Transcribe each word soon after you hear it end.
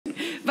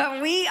but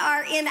we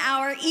are in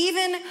our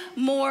Even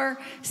More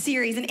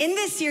series. And in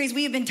this series,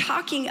 we have been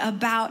talking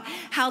about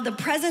how the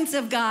presence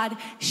of God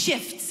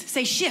shifts.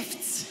 Say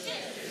shifts.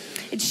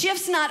 It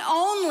shifts not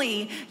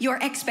only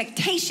your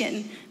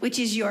expectation, which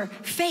is your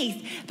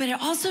faith, but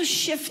it also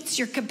shifts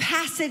your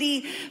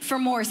capacity for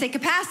more. Say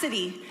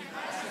capacity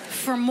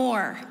for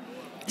more.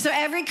 So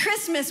every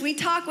Christmas, we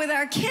talk with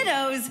our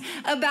kiddos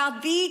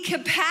about the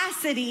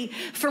capacity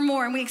for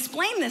more. And we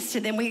explain this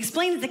to them. We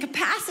explain that the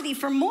capacity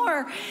for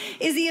more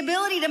is the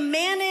ability to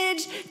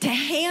manage, to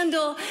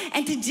handle,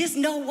 and to just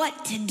know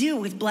what to do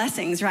with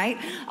blessings, right?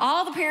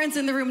 All the parents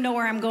in the room know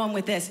where I'm going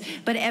with this.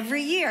 But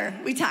every year,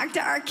 we talk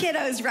to our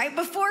kiddos right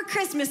before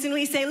Christmas, and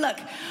we say, look,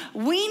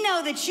 we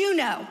know that you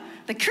know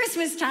the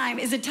Christmas time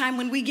is a time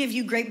when we give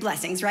you great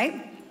blessings,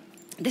 right?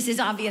 This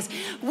is obvious.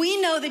 We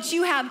know that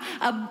you have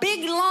a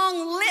big,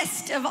 long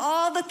list of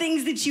all the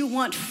things that you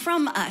want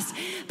from us.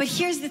 But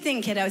here's the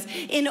thing, kiddos.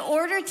 In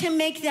order to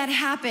make that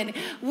happen,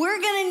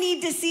 we're going to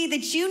need to see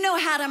that you know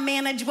how to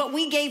manage what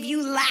we gave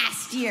you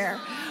last year.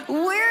 We're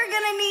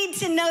going to need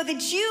to know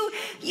that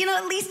you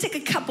at least took a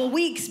couple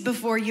weeks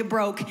before you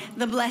broke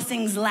the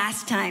blessings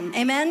last time.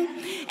 Amen?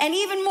 And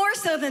even more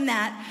so than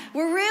that,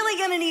 we're really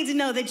going to need to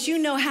know that you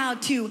know how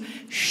to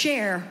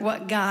share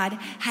what God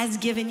has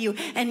given you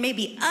and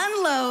maybe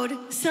unload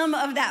some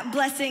of that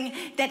blessing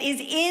that is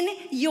in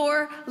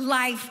your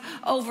life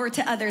over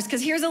to others.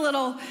 Because here's a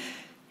little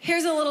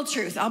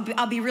truth.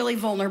 I'll be really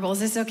vulnerable. Is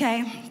this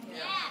okay?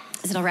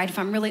 Is it all right if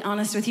I'm really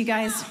honest with you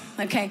guys?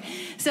 Okay.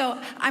 So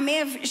I may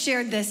have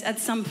shared this at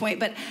some point,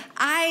 but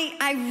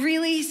I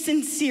really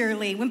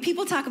sincerely, when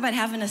people talk about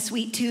having a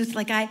sweet tooth,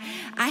 like I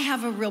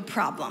have a real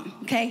problem,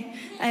 okay?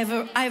 I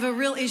have a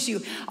real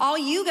issue. All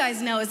you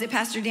guys know is that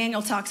Pastor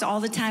Daniel talks all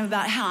the time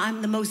about how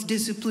I'm the most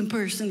disciplined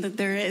person that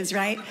there is,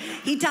 right?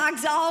 He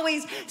talks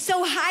always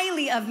so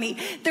highly of me.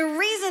 The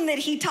reason that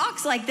he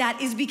talks like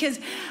that is because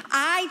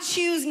I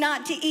choose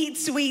not to eat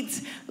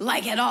sweets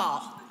like at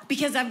all.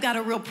 Because I've got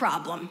a real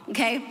problem,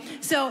 okay?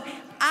 So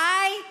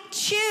I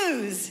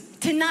choose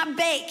to not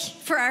bake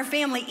for our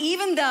family,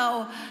 even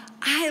though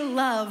I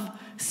love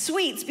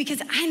sweets,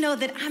 because I know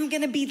that I'm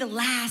gonna be the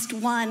last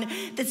one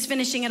that's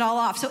finishing it all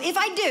off. So if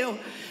I do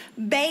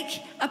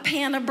bake a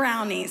pan of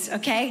brownies,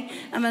 okay?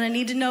 I'm gonna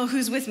need to know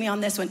who's with me on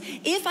this one.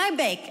 If I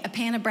bake a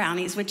pan of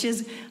brownies, which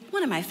is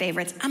one of my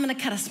favorites, I'm gonna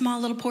cut a small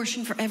little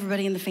portion for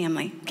everybody in the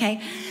family,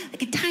 okay?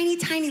 Like a tiny,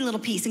 tiny little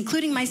piece,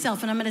 including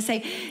myself, and I'm gonna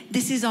say,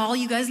 this is all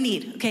you guys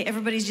need, okay?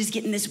 Everybody's just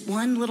getting this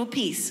one little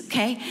piece,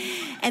 okay?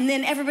 And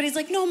then everybody's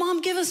like, no,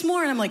 Mom, give us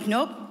more. And I'm like,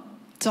 nope,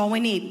 it's all we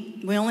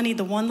need. We only need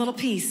the one little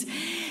piece.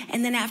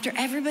 And then after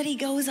everybody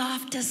goes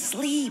off to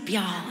sleep,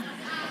 y'all,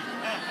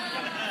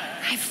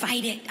 I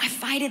fight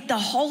it the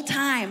whole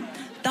time.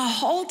 The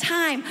whole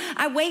time.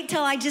 I wait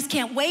till I just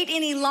can't wait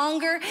any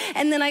longer,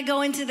 and then I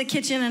go into the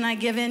kitchen and I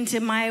give in to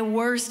my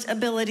worst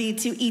ability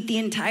to eat the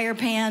entire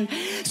pan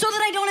so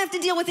that I don't have to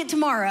deal with it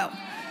tomorrow.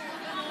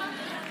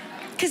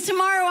 Because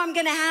tomorrow I'm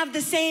gonna have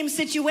the same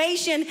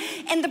situation,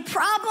 and the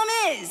problem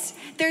is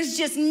there's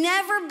just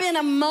never been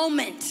a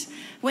moment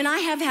when I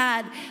have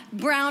had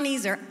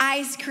brownies or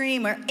ice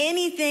cream or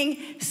anything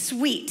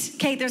sweet,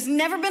 okay? There's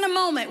never been a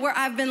moment where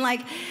I've been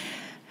like,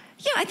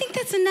 yeah, I think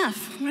that's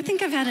enough. I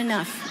think I've had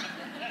enough.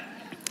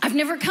 I've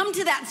never come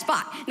to that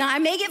spot. Now, I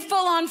may get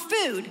full on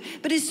food,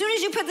 but as soon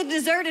as you put the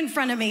dessert in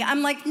front of me,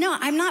 I'm like, no,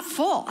 I'm not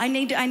full. I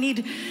need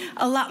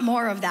a lot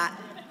more of that,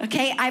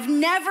 okay? I've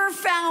never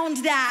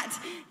found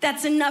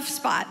that's enough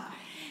spot.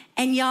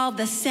 And y'all,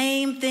 the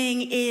same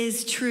thing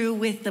is true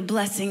with the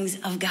blessings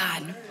of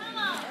God.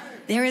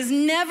 There is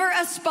never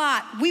a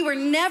spot. We were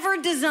never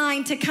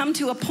designed to come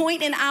to a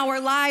point in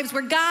our lives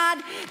where God,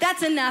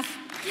 that's enough.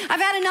 I've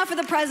had enough of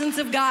the presence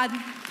of God.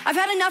 I've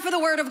had enough of the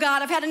word of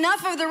God. I've had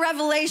enough of the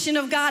revelation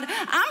of God.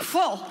 I'm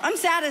full. I'm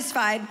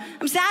satisfied.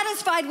 I'm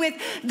satisfied with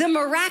the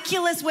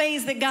miraculous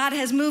ways that God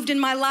has moved in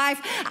my life.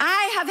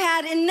 I have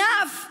had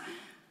enough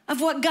of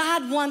what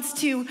God wants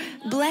to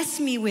bless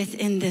me with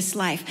in this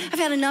life. I've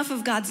had enough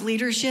of God's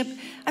leadership.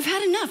 I've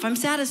had enough. I'm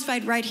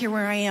satisfied right here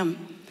where I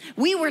am.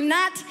 We were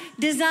not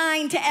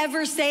designed to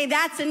ever say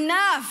that's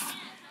enough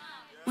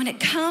when it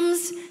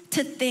comes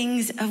to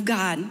things of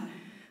God.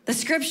 The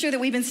scripture that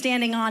we've been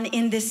standing on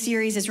in this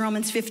series is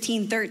Romans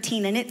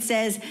 15:13, and it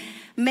says,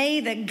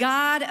 may the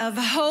God of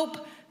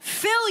hope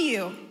fill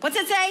you. What's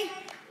it say?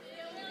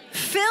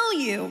 Fill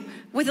you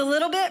with a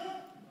little bit,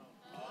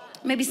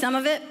 maybe some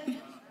of it.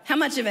 How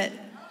much of it?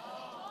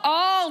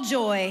 All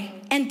joy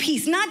and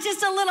peace. Not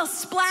just a little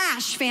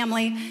splash,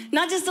 family.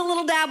 Not just a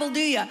little dabble,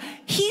 do ya?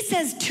 He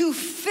says to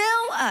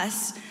fill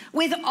us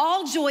with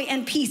all joy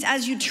and peace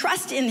as you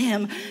trust in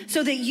him,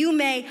 so that you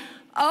may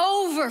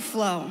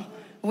overflow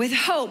with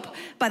hope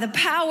by the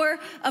power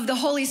of the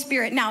Holy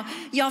Spirit. Now,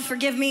 y'all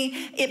forgive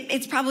me,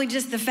 it's probably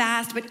just the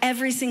fast, but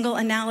every single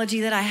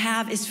analogy that I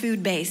have is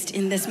food-based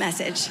in this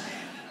message.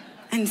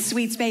 And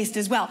sweets-based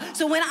as well.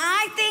 So when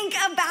I think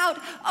about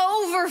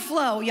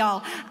overflow,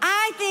 y'all,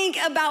 I think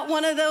about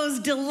one of those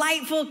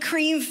delightful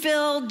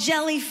cream-filled,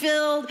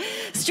 jelly-filled,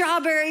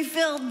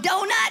 strawberry-filled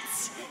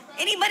donuts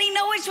Anybody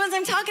know which ones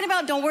I'm talking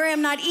about? Don't worry,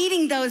 I'm not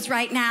eating those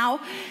right now.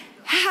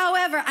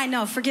 However, I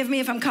know, forgive me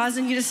if I'm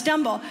causing you to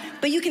stumble,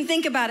 but you can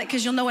think about it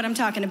because you'll know what I'm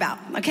talking about,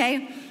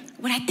 okay?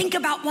 When I think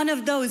about one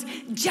of those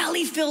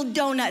jelly-filled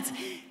donuts,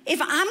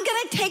 if I'm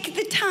gonna take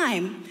the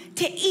time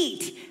to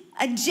eat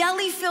a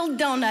jelly-filled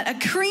donut,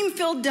 a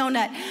cream-filled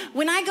donut,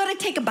 when I go to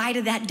take a bite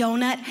of that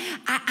donut,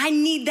 I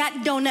need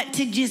that donut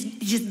to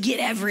just get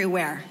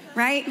everywhere,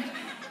 right?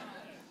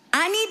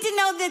 I need to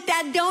know that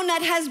that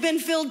donut has been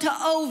filled to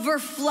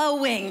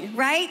overflowing,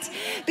 right?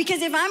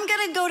 Because if I'm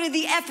gonna go to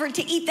the effort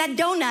to eat that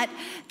donut,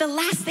 the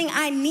last thing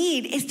I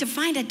need is to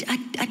find a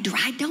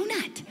dry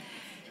donut.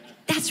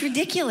 That's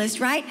ridiculous,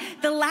 right?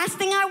 The last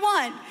thing I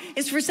want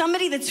is for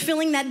somebody that's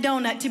filling that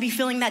donut to be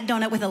filling that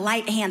donut with a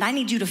light hand. I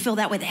need you to fill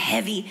that with a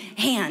heavy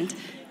hand,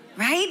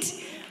 right?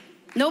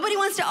 Nobody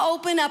wants to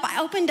open up.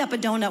 I opened up a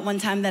donut one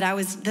time that I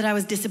was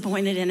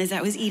disappointed in as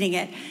I was eating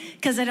it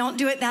because I don't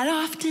do it that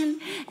often.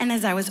 And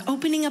as I was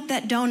opening up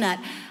that donut,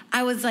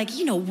 I was like,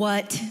 you know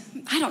what?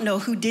 I don't know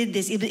who did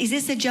this. Is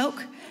this a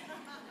joke?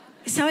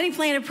 Is somebody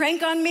playing a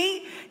prank on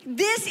me?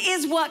 This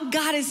is what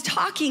God is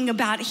talking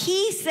about.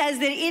 He says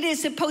that it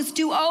is supposed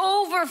to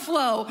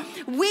overflow.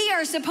 We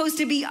are supposed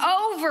to be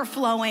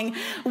overflowing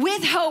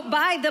with hope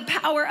by the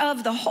power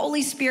of the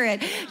Holy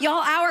Spirit.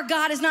 Y'all, our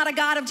God is not a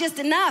God of just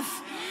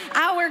enough.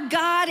 Our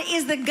God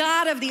is the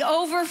God of the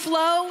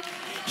overflow.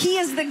 He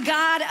is the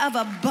God of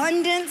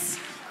abundance,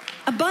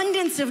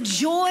 abundance of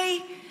joy,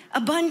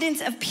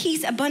 abundance of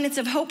peace, abundance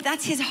of hope.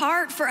 That's his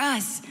heart for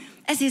us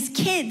as his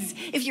kids.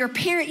 If you're a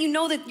parent, you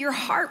know that your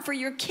heart for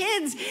your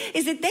kids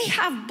is that they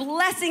have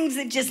blessings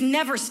that just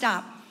never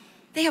stop.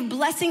 They have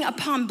blessing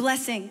upon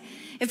blessing.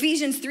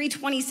 Ephesians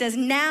 3:20 says,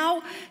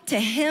 now to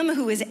him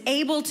who is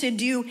able to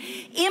do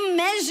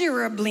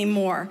immeasurably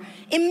more.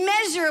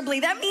 Immeasurably,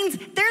 that means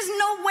there's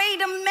no way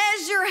to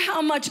measure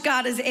how much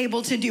God is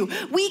able to do.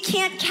 We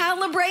can't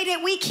calibrate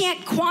it. We can't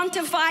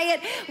quantify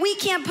it. We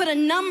can't put a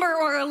number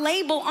or a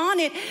label on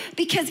it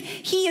because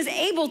he is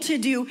able to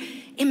do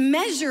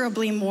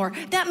immeasurably more.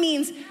 That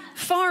means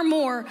far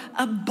more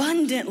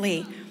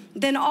abundantly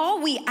than all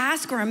we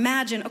ask or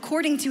imagine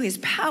according to his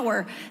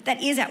power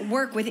that is at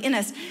work within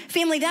us.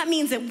 Family, that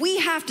means that we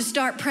have to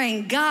start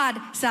praying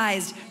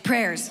God-sized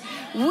prayers.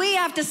 We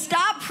have to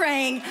stop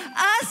praying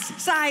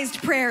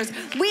us-sized prayers.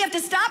 We have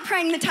to stop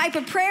praying the type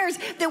of prayers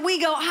that we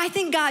go, I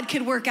think God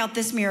could work out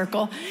this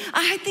miracle.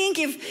 I think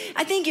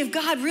if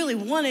God really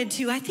wanted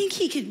to, I think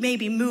he could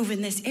maybe move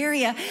in this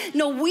area.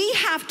 No, we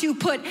have to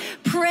put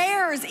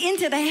prayers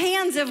into the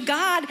hands of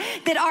God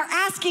that are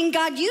asking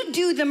God, you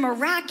do the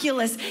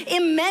miraculous,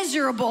 immeasurable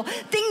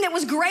thing that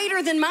was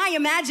greater than my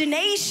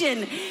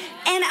imagination,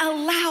 and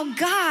allow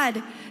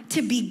God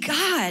to be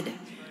God.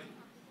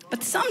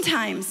 But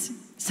sometimes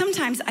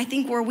I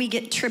think where we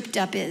get tripped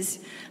up is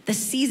the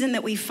season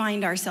that we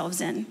find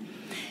ourselves in.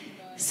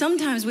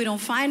 Sometimes we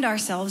don't find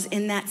ourselves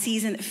in that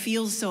season that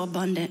feels so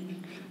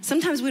abundant.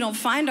 Sometimes we don't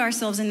find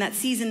ourselves in that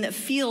season that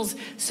feels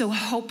so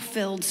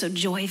hope-filled, so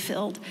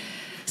joy-filled.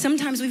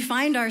 Sometimes we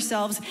find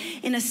ourselves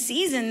in a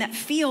season that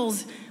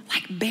feels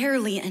like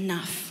barely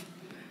enough.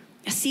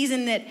 A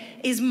season that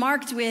is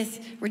marked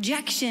with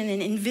rejection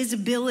and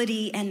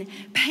invisibility and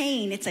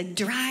pain. It's a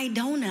dry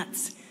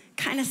donuts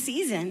kind of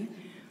season.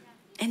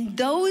 And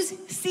those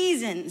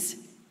seasons,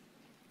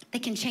 they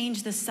can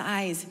change the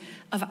size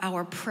of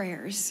our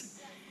prayers.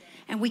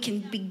 And we can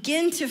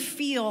begin to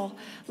feel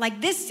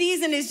like this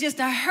season is just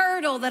a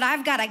hurdle that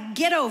I've got to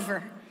get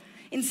over,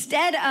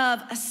 instead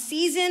of a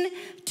season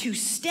to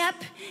step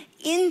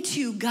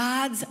into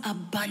God's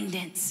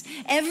abundance.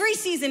 Every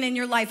season in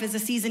your life is a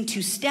season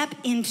to step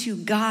into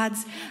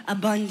God's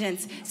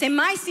abundance. Say,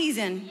 my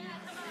season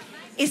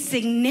is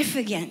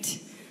significant.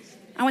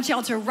 I want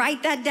y'all to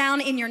write that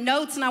down in your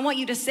notes, and I want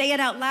you to say it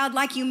out loud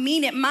like you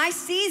mean it. My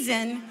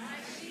season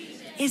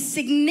is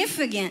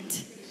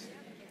significant.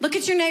 Look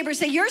at your neighbor,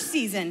 say, your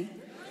season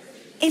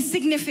is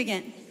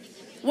significant.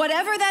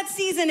 Whatever that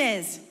season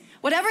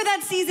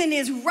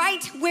is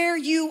right where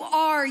you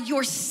are,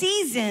 your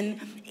season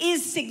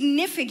is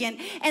significant,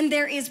 and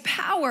there is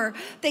power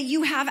that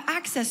you have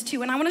access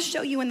to. And I want to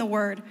show you in the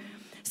Word.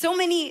 So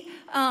many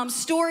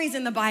stories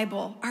in the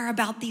Bible are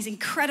about these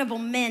incredible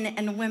men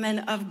and women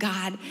of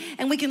God.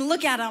 And we can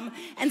look at them,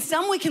 and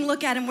some we can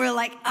look at and we're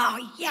like,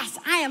 oh yes,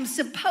 I'm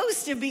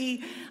supposed to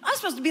be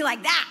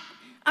like that.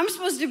 I'm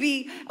supposed to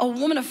be a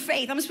woman of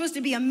faith. I'm supposed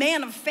to be a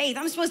man of faith.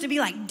 I'm supposed to be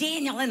like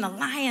Daniel in the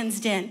lion's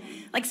den.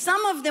 Like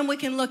some of them we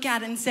can look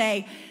at and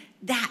say,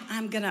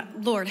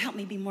 Lord, help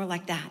me be more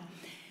like that.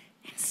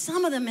 And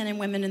some of the men and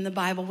women in the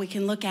Bible we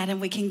can look at and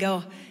we can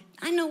go,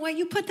 I know why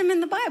you put them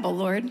in the Bible,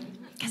 Lord.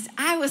 Because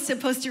I was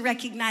supposed to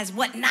recognize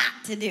what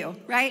not to do,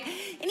 right?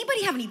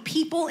 Anybody have any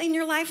people in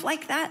your life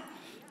like that?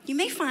 You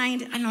may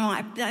find, I don't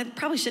know, I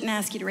probably shouldn't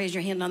ask you to raise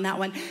your hand on that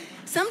one.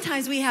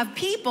 Sometimes we have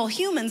people,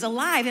 humans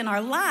alive in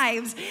our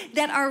lives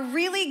that are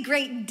really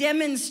great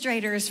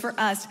demonstrators for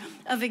us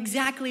of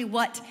exactly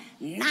what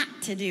not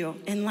to do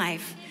in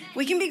life.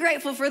 We can be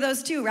grateful for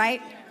those too,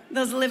 right?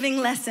 Those living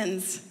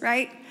lessons,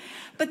 right?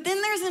 But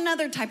then there's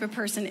another type of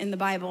person in the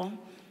Bible,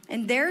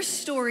 And their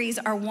stories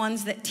are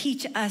ones that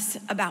teach us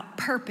about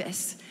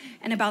purpose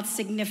and about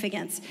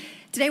significance.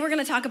 Today we're going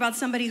to talk about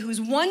somebody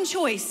whose one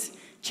choice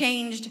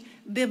changed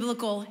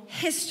biblical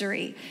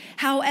history.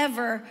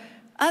 However,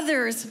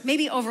 others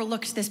maybe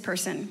overlooked this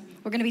person.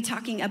 We're going to be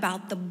talking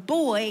about the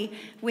boy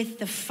with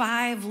the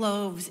 5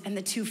 loaves and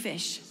the 2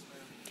 fish.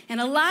 And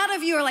a lot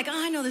of you are like, oh,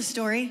 I know this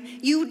story.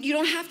 You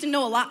don't have to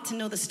know a lot to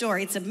know the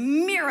story. It's a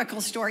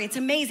miracle story. It's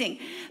amazing.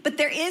 But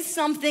there is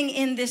something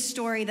in this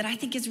story that I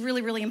think is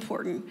really, really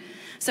important.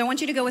 So I want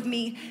you to go with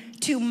me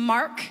to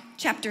Mark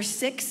chapter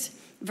 6,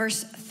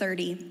 verse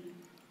 30.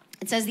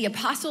 It says, the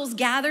apostles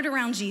gathered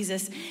around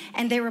Jesus,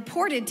 and they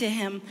reported to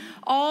him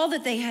all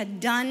that they had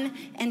done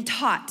and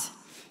taught.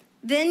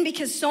 Then,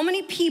 because so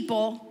many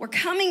people were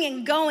coming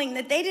and going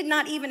that they did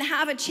not even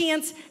have a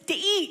chance to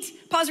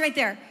eat. Pause right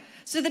there.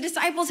 So the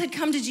disciples had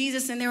come to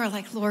Jesus and they were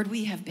like, Lord,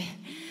 we've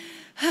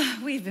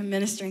been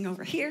ministering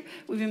over here.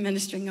 We've been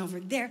ministering over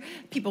there.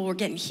 People were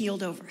getting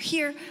healed over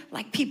here.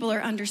 Like people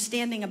are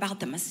understanding about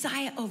the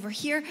Messiah over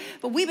here.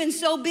 But we've been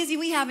so busy,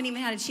 we haven't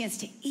even had a chance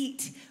to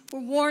eat. We're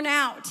worn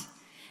out.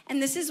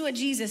 And this is what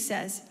Jesus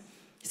says.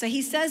 So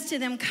he says to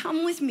them,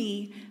 come with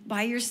me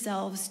by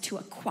yourselves to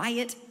a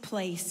quiet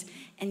place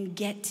and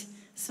get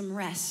some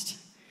rest.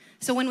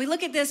 So when we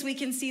look at this, we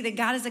can see that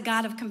God is a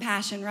God of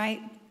compassion,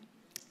 right?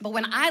 But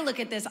when I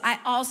look at this, I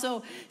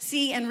also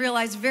see and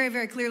realize very,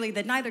 very clearly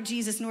that neither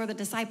Jesus nor the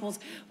disciples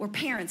were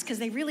parents because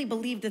they really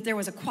believed that there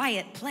was a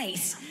quiet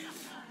place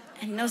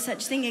and no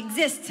such thing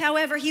exists.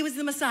 However, he was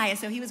the Messiah,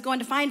 so he was going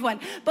to find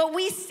one. But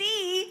we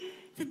see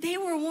that they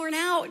were worn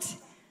out.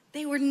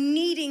 They were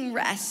needing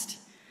rest.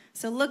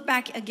 So look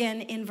back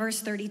again in verse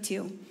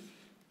 32.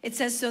 It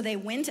says, so they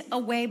went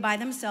away by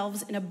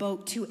themselves in a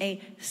boat to a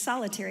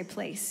solitary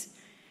place.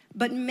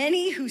 But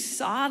many who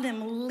saw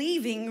them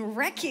leaving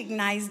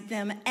recognized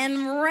them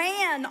and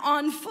ran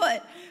on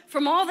foot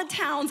from all the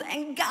towns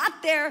and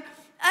got there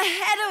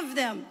ahead of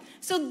them.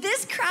 So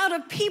this crowd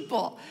of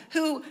people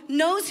who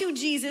knows who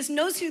Jesus,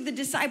 knows who the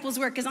disciples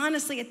were, because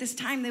honestly at this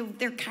time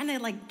they're kind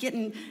of like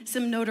getting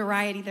some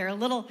notoriety. They're a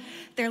little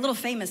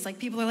famous. Like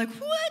people are like,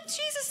 what?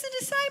 Jesus, the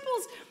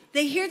disciples?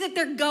 They hear that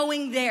they're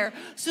going there.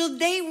 So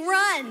they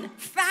run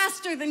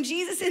faster than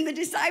Jesus and the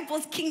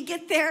disciples can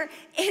get there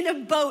in a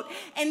boat.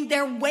 And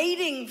they're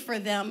waiting for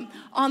them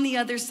on the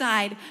other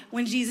side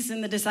when Jesus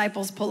and the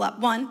disciples pull up.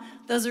 One,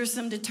 those are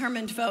some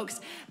determined folks.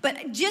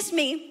 But just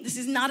me, this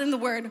is not in the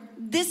word.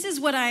 This is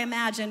what I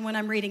imagine when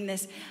I'm reading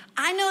this.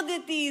 I know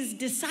that these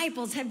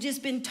disciples have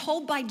just been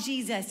told by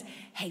Jesus,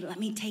 hey, let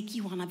me take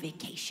you on a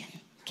vacation,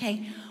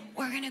 okay?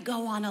 We're going to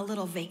go on a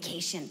little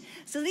vacation.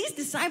 So these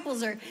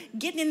disciples are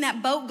getting in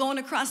that boat going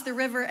across the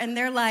river and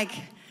they're like,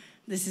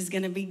 this is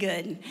going to be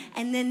good.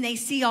 And then they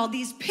see all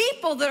these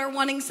people that are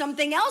wanting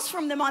something else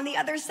from them on the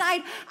other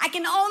side. I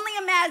can only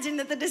imagine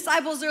that the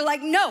disciples are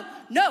like, no,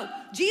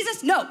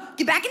 Jesus, no.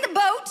 Get back in the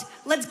boat.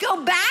 Let's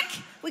go back.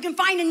 We can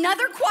find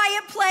another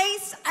quiet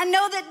place. I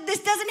know that this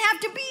doesn't have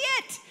to be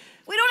it.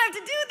 We don't have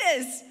to do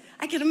this.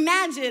 I can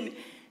imagine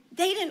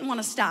they didn't want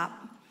to stop.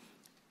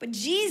 But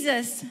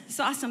Jesus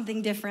saw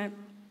something different.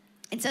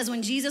 It says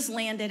when Jesus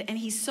landed and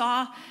he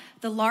saw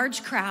the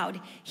large crowd,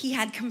 he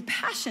had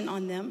compassion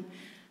on them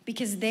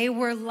because they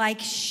were like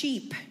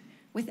sheep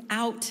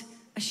without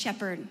a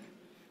shepherd.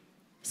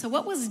 So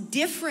what was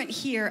different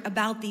here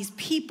about these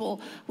people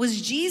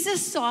was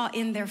Jesus saw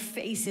in their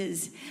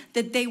faces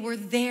that they were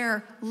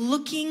there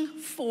looking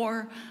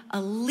for a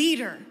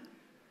leader.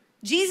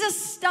 Jesus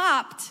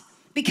stopped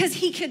because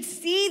he could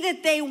see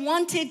that they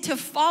wanted to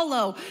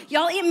follow.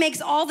 Y'all, it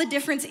makes all the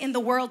difference in the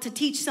world to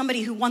teach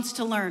somebody who wants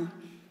to learn.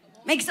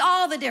 Makes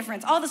all the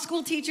difference. All the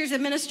school teachers,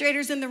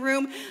 administrators in the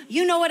room,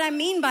 you know what I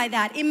mean by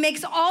that. It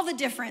makes all the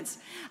difference.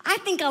 I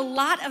think a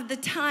lot of the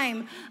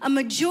time, a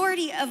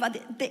majority of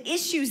the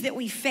issues that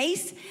we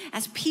face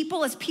as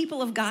people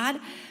of God,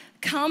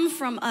 come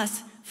from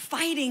us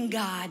fighting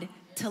God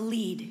to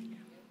lead.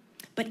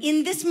 But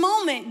in this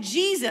moment,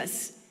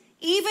 Jesus,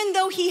 even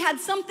though he had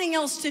something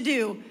else to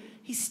do,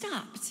 he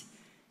stopped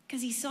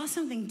because he saw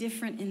something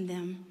different in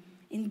them.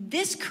 In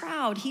this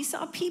crowd, he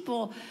saw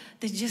people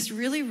that just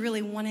really,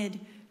 really wanted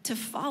to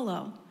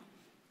follow.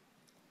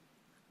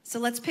 So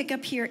let's pick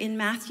up here in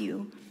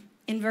Matthew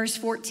in verse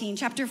 14,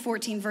 chapter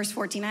 14, verse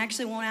 14. I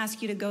actually won't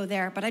ask you to go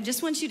there, but I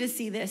just want you to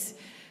see this.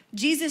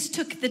 Jesus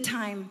took the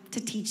time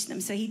to teach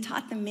them. So he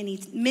taught them many,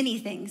 many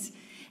things.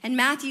 And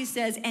Matthew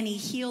says, and he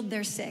healed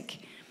their sick.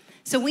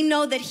 So we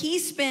know that he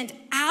spent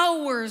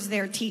hours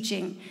there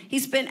teaching. He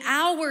spent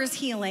hours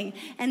healing.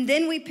 And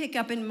then we pick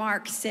up in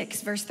Mark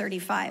 6, verse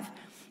 35.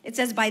 It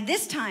says, by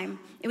this time,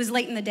 it was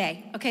late in the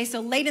day. Okay,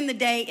 so late in the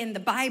day in the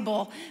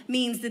Bible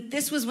means that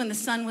this was when the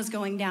sun was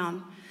going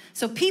down.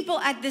 So people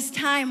at this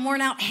time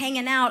weren't out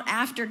hanging out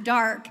after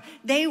dark.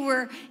 They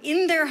were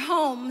in their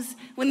homes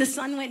when the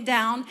sun went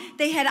down.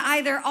 They had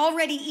either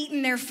already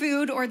eaten their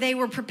food or they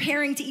were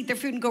preparing to eat their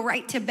food and go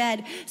right to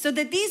bed. So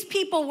that these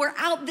people were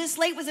out this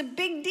late was a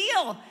big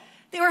deal.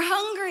 They were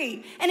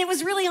hungry. And it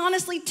was really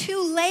honestly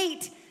too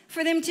late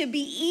for them to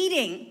be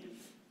eating.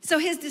 So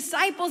his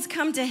disciples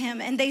come to him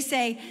and they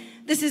say,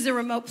 this is a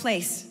remote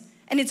place.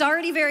 and it's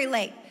already very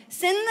late.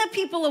 Send the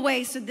people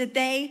away so that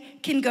they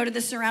can go to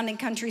the surrounding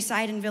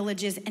countryside and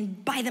villages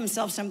and buy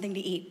themselves something to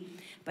eat.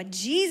 But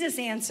Jesus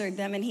answered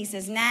them and he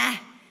says, nah,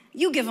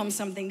 you give them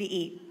something to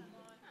eat.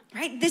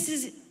 Right? This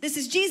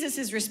is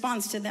Jesus'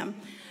 response to them.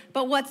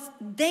 But what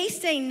they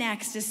say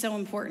next is so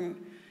important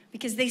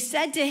because they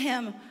said to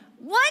him,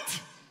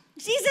 what?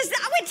 Jesus,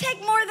 that would take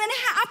more than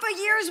half a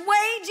year's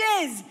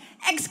wages!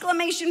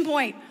 Exclamation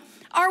point.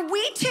 Are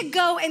we to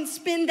go and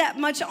spend that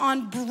much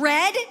on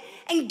bread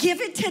and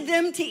give it to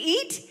them to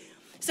eat?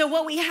 So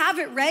what we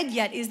haven't read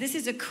yet is this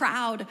is a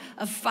crowd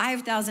of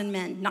 5,000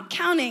 men, not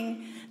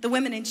counting the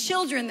women and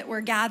children that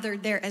were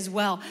gathered there as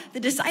well. The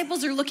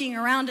disciples are looking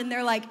around and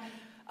they're like,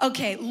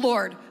 okay,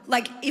 Lord,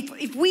 like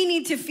if we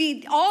need to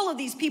feed all of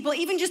these people,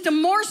 even just a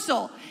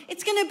morsel,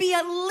 it's gonna be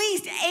at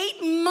least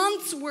 8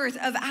 months worth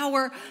of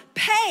our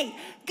pay.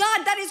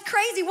 God, that is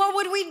crazy. What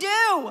would we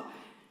do?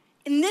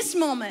 In this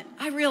moment,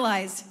 I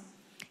realize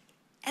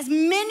as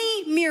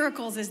many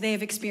miracles as they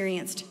have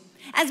experienced,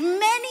 as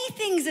many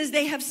things as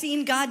they have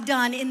seen God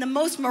done in the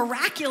most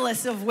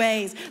miraculous of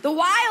ways, the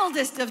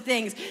wildest of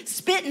things,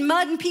 spit and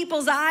mud in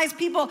people's eyes,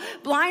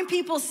 blind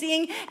people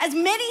seeing, as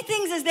many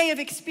things as they have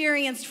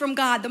experienced from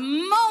God, the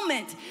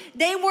moment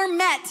they were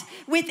met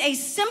with a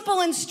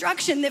simple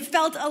instruction that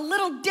felt a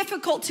little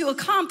difficult to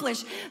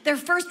accomplish, their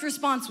first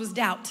response was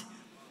doubt.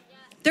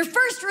 Their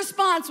first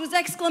response was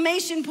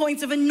exclamation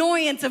points of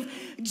annoyance of,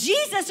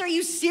 Jesus, are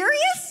you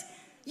serious?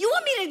 You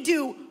want me to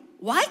do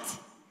what?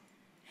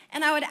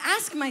 And I would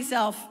ask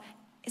myself,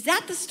 is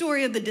that the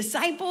story of the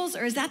disciples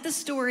or is that the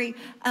story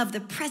of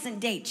the present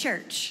day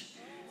church?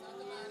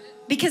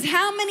 Because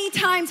how many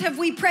times have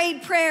we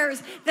prayed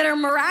prayers that are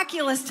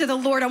miraculous to the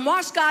Lord and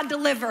watched God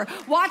deliver,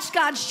 watched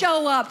God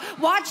show up,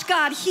 watched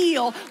God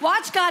heal,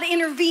 watched God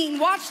intervene,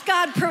 watched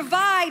God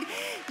provide,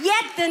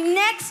 yet the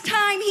next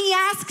time he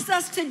asks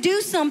us to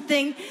do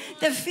something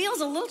that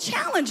feels a little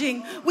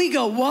challenging, we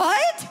go,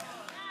 what?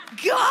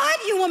 God,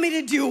 you want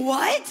me to do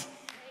what?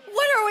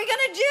 What are we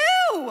gonna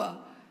do?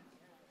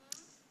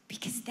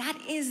 Because that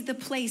is the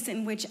place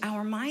in which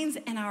our minds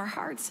and our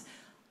hearts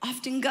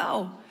often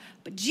go.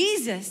 But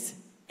Jesus,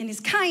 in his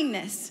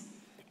kindness,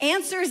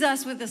 answers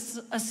us with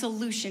a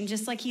solution,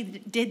 just like he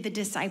did the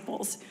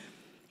disciples.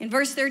 In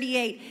verse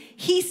 38,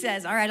 he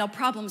says, all right, I'll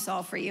problem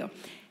solve for you.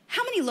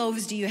 How many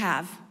loaves do you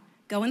have?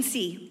 Go and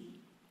see.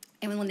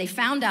 And when they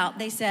found out,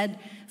 they said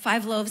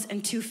 5 loaves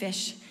and 2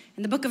 fish.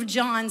 And the book of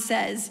John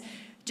said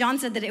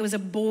that it was a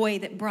boy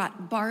that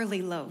brought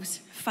barley loaves,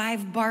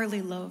 5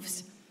 barley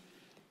loaves.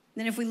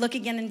 Then if we look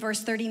again in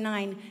verse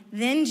 39,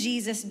 then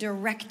Jesus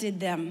directed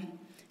them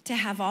to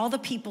have all the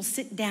people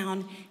sit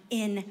down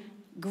in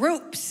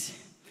groups.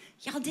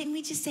 Y'all, didn't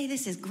we just say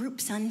this is Group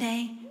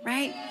Sunday,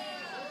 right?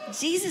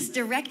 Jesus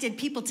directed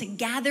people to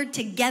gather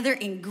together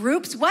in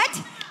groups.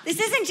 What? This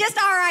isn't just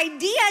our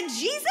idea.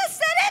 Jesus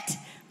said it.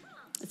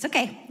 It's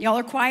okay. Y'all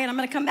are quiet. I'm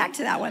going to come back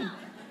to that one.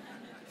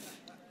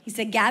 He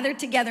said, gather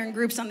together in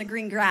groups on the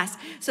green grass.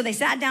 So they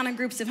sat down in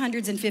groups of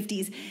hundreds and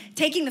fifties,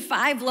 taking the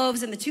 5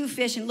 loaves and the 2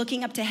 fish and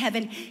looking up to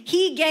heaven.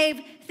 He gave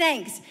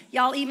thanks.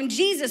 Y'all, even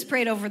Jesus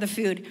prayed over the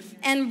food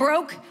and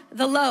broke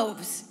the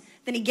loaves.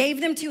 Then he gave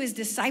them to his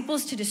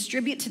disciples to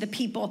distribute to the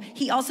people.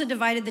 He also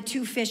divided the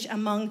 2 fish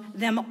among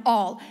them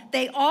all.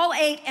 They all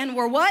ate and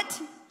were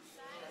what?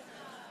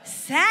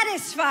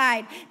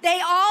 Satisfied. They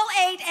all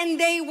ate and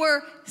they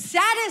were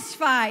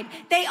satisfied.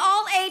 They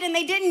all ate and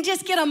they didn't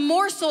just get a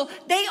morsel.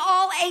 They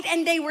all ate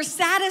and they were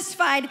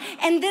satisfied.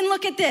 And then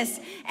look at this.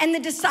 And the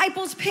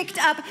disciples picked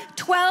up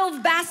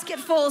 12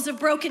 basketfuls of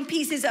broken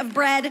pieces of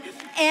bread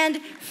and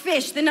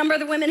fish. The number of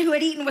the women who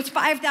had eaten was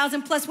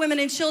 5,000 plus women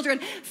and children.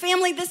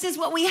 Family, this is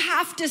what we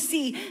have to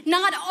see.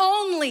 Not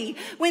only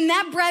when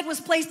that bread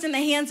was placed in the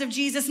hands of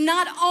Jesus,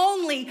 not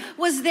only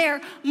was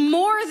there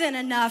more than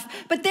enough,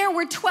 but there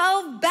were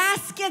 12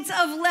 baskets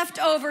of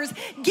leftovers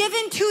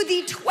given to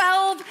the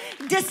 12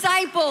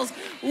 disciples.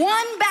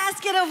 1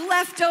 basket of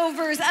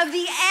leftovers of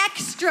the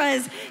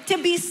extras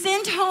to be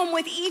sent home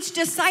with each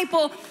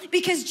disciple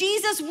because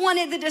Jesus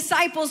wanted the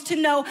disciples to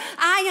know,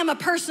 I am a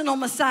personal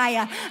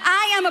Messiah.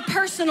 I am a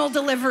personal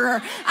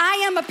deliverer.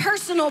 I am a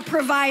personal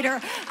provider.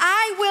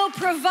 I will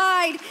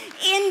provide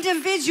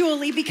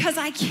individually because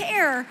I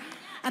care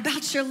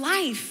about your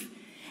life.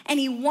 And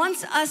he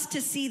wants us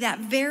to see that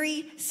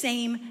very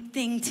same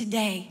thing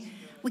today.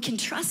 We can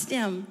trust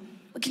him.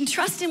 We can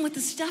trust him with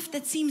the stuff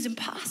that seems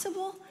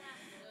impossible.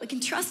 We can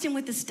trust him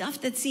with the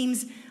stuff that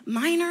seems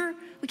minor.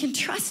 We can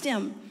trust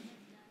him.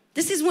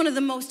 This is one of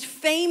the most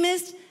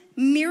famous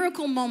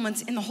miracle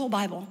moments in the whole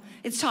Bible.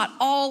 It's taught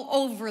all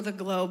over the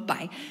globe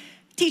by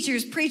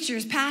teachers,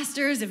 preachers,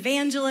 pastors,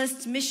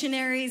 evangelists,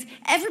 missionaries.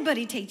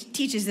 Everybody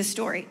teaches this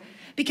story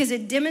because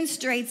it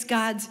demonstrates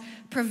God's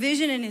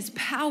provision and his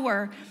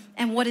power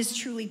and what is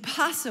truly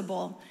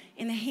possible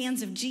in the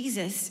hands of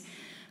Jesus.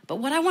 But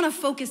what I want to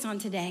focus on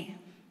today,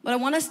 what I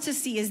want us to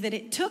see is that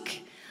it took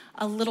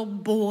a little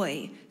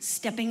boy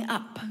stepping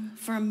up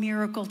for a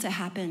miracle to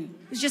happen.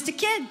 It was just a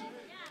kid,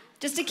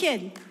 just a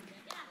kid.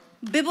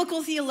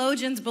 Biblical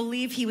theologians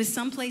believe he was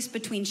someplace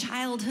between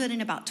childhood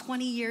and about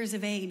 20 years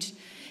of age.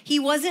 He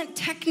wasn't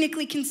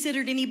technically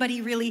considered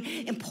anybody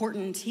really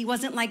important. He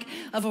wasn't like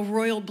of a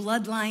royal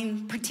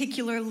bloodline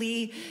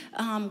particularly.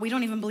 We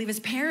don't even believe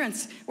his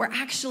parents were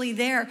actually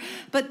there.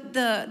 But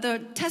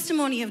the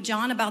testimony of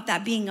John about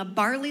that being a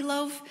barley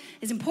loaf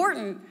is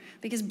important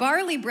because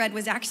barley bread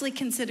was actually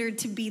considered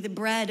to be the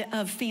bread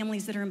of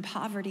families that are in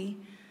poverty.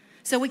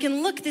 So we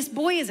can look, this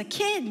boy is a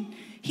kid.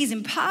 He's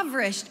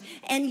impoverished,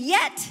 and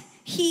yet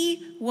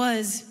he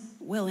was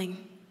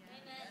willing.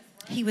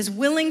 He was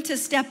willing to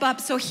step up.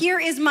 So here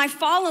is my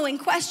following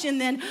question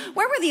then.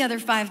 Where were the other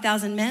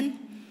 5,000 men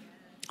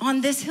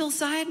on this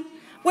hillside?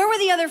 Where were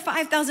the other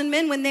 5,000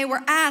 men when they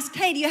were asked,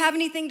 hey, do you have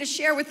anything to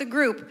share with the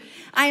group?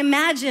 I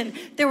imagine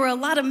there were a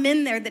lot of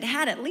men there that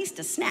had at least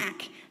a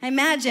snack. I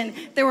imagine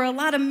there were a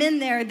lot of men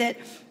there that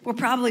were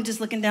probably just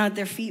looking down at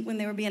their feet when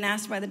they were being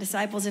asked by the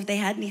disciples if they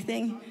had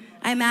anything.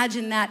 I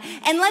imagine that.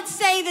 And let's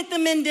say that the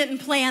men didn't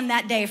plan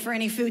that day for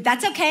any food.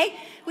 That's okay.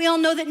 We all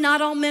know that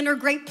not all men are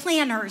great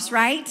planners,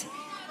 right?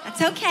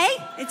 That's okay.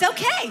 It's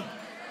okay.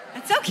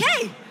 That's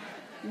okay.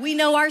 We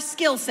know our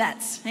skill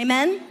sets.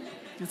 Amen?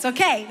 It's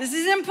okay. This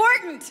is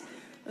important.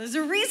 There's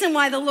a reason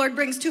why the Lord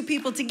brings two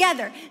people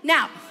together.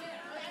 Now,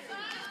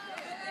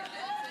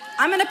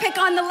 I'm going to pick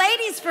on the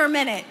ladies for a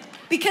minute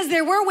because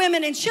there were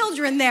women and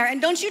children there. And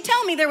don't you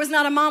tell me there was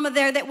not a mama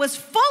there that was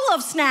full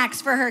of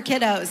snacks for her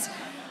kiddos.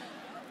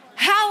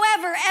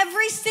 However,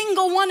 every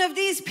single one of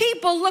these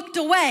people looked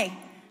away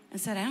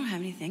and said, I don't have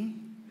anything.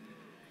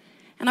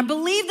 And I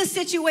believe the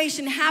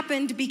situation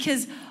happened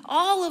because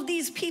all of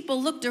these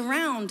people looked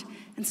around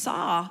and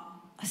saw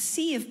a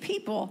sea of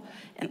people.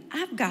 And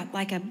I've got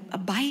like a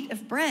bite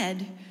of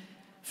bread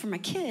for my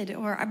kid,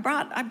 or I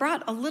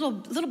brought a little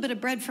bit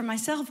of bread for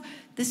myself.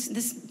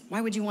 This,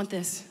 why would you want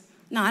this?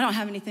 No, I don't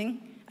have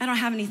anything. I don't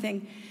have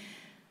anything.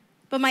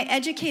 But my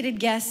educated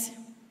guess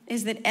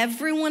is that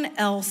everyone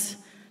else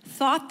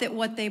thought that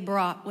what they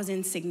brought was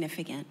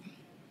insignificant.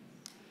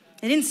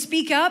 They didn't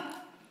speak up,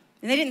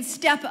 and they didn't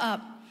step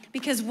up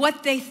because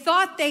what they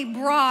thought they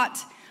brought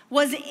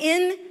was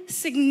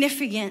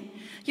insignificant.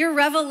 Your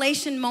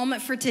revelation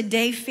moment for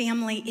today,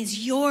 family,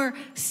 is your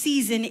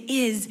season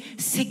is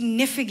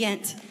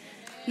significant.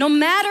 No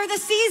matter the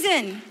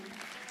season,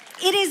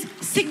 it is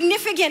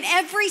significant.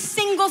 Every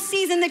single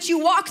season that you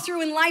walk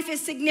through in life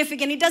is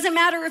significant. It doesn't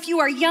matter if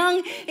you are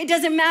young. It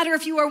doesn't matter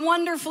if you are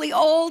wonderfully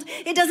old.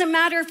 It doesn't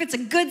matter if it's a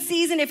good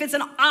season, if it's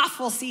an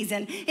awful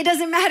season. It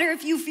doesn't matter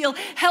if you feel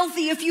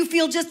healthy, if you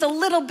feel just a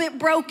little bit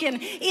broken.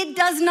 It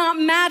does not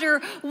matter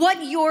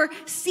what your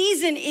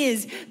season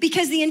is,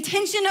 because the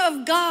intention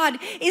of God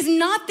is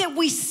not that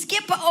we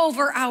skip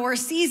over our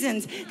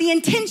seasons. The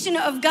intention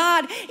of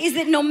God is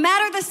that no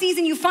matter the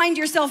season you find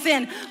yourself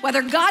in,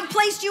 whether God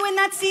placed you in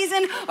that season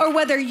or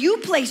whether you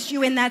placed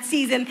you in that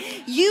season,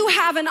 you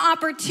have an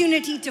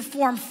opportunity to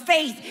form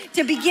faith,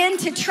 to begin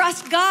to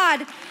trust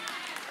God,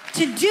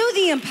 to do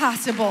the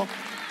impossible,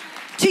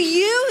 to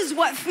use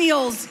what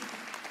feels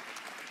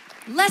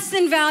less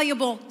than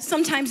valuable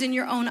sometimes in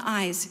your own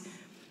eyes.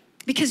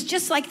 Because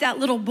just like that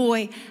little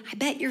boy, I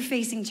bet you're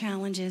facing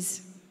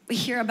challenges. We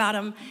hear about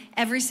them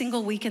every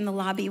single week in the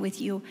lobby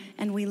with you,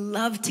 and we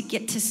love to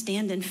get to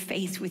stand in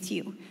faith with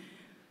you.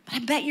 I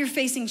bet you're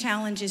facing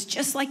challenges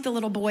just like the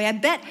little boy. I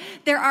bet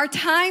there are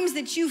times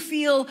that you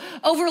feel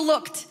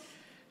overlooked,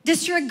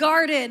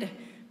 disregarded,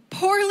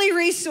 poorly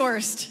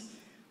resourced.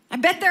 I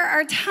bet there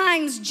are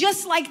times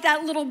just like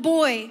that little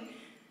boy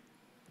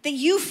that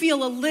you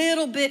feel a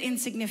little bit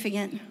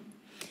insignificant.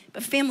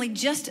 But family,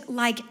 just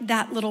like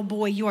that little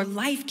boy, your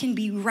life can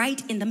be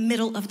right in the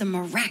middle of the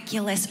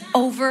miraculous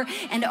over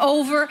and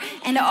over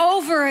and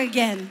over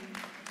again.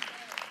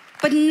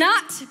 But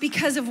not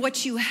because of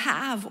what you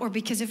have or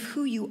because of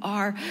who you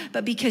are,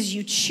 but because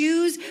you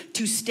choose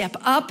to step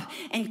up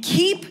and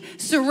keep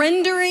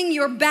surrendering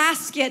your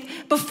basket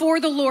before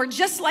the Lord,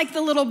 just like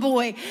the little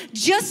boy,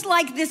 just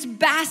like this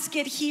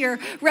basket here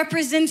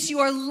represents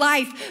your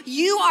life.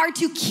 You are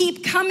to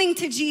keep coming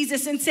to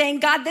Jesus and saying,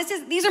 God,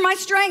 these are my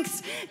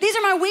strengths. These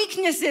are my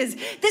weaknesses.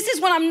 This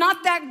is what I'm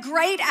not that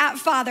great at,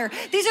 Father.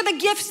 These are the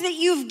gifts that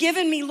you've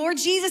given me. Lord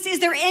Jesus, is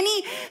there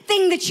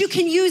anything that you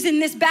can use in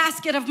this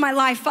basket of my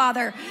life, Father?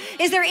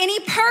 Is there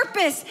any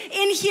purpose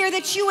in here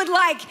that you would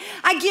like?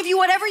 I give you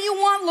whatever you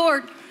want,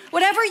 Lord,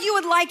 whatever you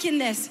would like in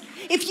this.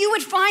 If you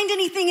would find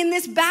anything in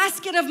this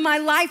basket of my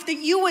life that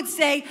you would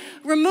say,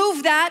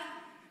 remove that.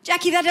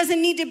 Jackie, that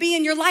doesn't need to be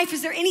in your life.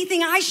 Is there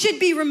anything I should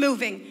be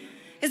removing?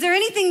 Is there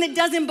anything that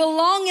doesn't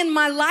belong in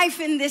my life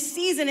in this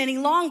season any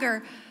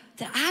longer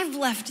that I've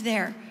left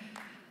there?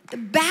 The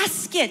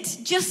basket,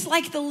 just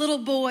like the little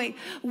boy,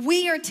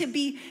 we are to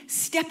be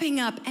stepping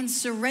up and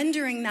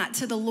surrendering that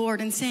to the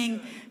Lord and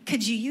saying,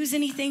 could you use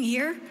anything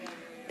here?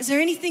 Is there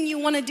anything you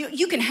want to do?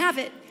 You can have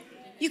it.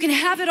 You can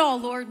have it all,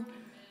 Lord.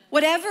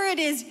 Whatever it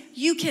is,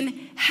 you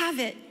can have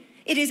it.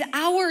 It is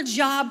our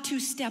job to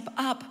step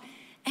up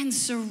and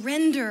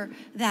surrender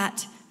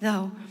that,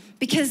 though.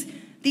 Because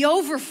the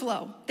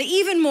overflow, the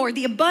even more,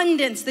 the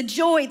abundance, the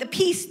joy, the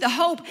peace, the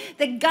hope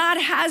that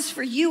God has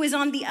for you is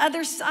on the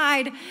other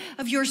side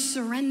of your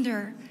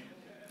surrender.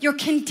 Your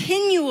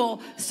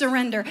continual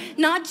surrender,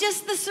 not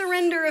just the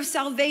surrender of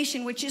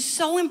salvation, which is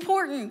so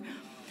important,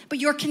 but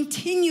your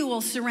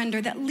continual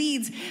surrender that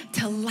leads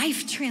to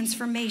life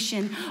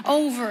transformation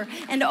over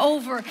and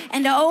over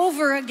and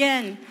over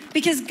again.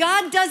 Because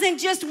God doesn't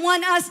just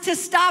want us to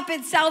stop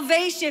at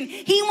salvation.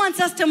 He wants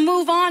us to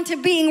move on to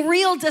being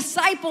real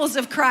disciples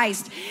of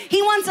Christ.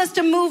 He wants us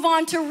to move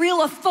on to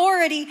real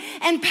authority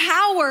and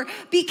power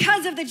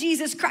because of the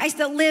Jesus Christ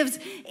that lives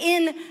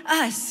in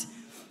us.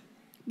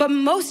 But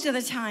most of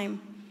the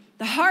time,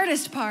 the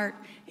hardest part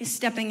is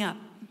stepping up.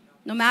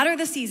 No matter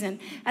the season,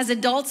 as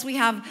adults, we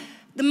have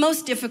the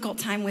most difficult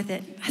time with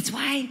it. That's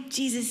why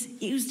Jesus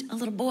used a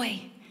little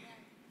boy.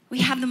 We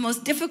have the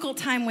most difficult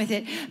time with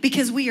it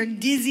because we are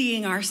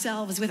dizzying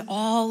ourselves with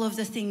all of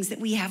the things that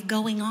we have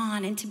going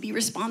on and to be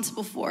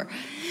responsible for.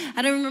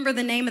 I don't remember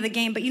the name of the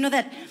game, but you know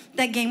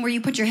that game where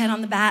you put your head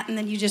on the bat and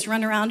then you just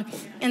run around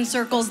in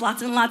circles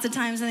lots and lots of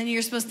times and then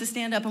you're supposed to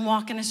stand up and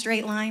walk in a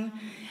straight line?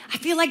 I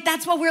feel like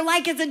that's what we're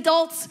like as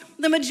adults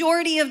the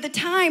majority of the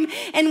time.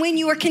 And when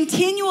you are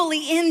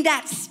continually in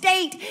that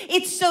state,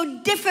 it's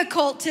so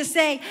difficult to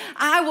say,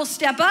 I will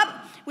step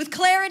up with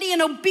clarity and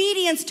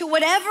obedience to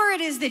whatever it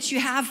is that you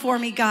have for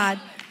me, God.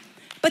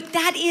 But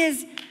that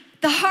is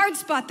the hard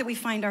spot that we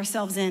find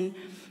ourselves in.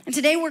 And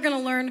today we're going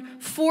to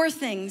learn 4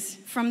 things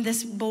from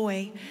this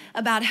boy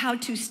about how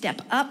to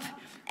step up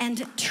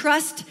and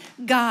trust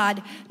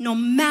God no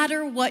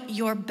matter what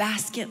your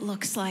basket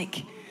looks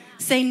like.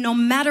 Say, no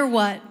matter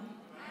what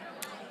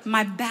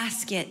my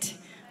basket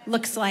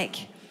looks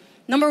like.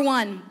 Number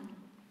 1,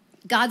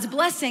 God's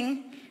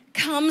blessing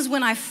comes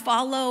when I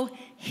follow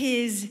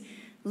his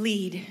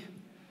lead.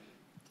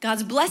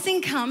 God's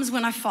blessing comes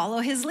when I follow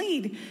his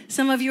lead.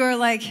 Some of you are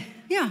like,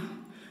 yeah,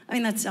 I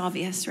mean, that's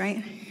obvious,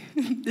 right?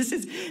 This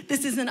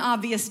is an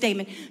obvious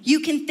statement.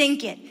 You can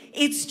think it.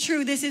 It's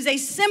true. This is a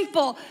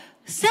simple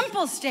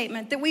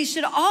statement that we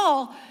should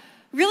all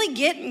really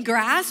get and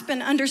grasp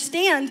and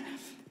understand.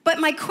 But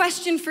my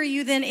question for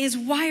you then is,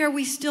 why are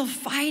we still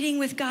fighting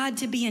with God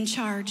to be in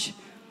charge?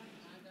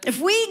 If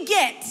we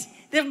get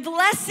the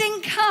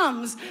blessing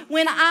comes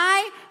when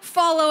I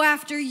follow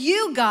after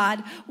you,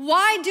 God,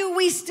 why do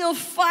we still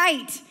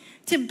fight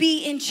to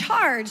be in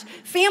charge?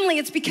 Family,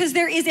 it's because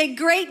there is a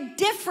great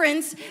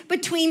difference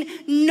between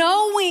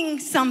knowing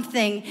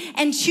something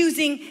and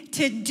choosing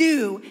to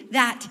do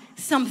that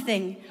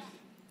something.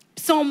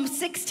 Psalm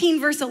 16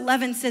 verse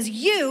 11 says,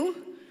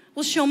 you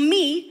will show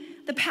me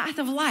the path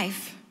of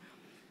life.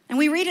 And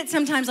we read it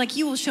sometimes like,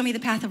 you will show me the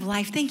path of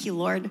life. Thank you,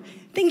 Lord.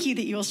 Thank you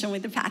that you will show me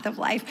the path of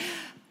life.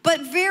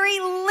 But very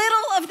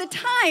little of the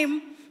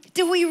time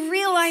do we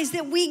realize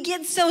that we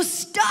get so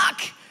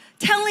stuck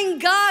telling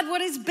God what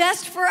is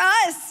best for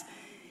us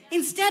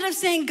instead of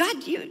saying, God,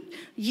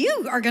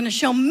 you are going to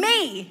show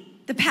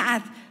me the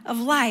path of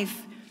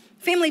life.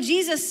 Family,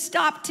 Jesus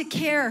stopped to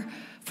care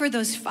for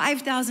those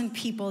 5,000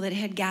 people that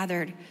had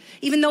gathered,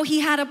 even though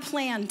he had a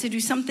plan to do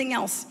something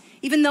else,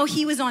 even though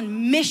he was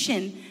on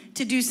mission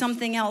to do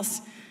something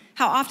else.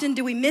 How often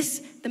do we miss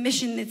the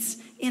mission that's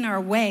in our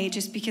way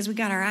just because we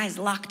got our eyes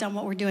locked on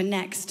what we're doing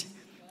next?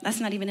 That's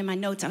not even in my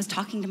notes. I was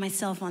talking to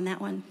myself on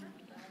that one.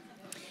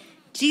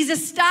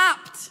 Jesus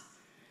stopped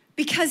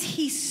because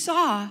he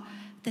saw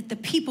that the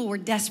people were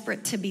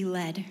desperate to be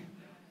led.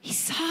 He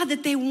saw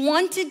that they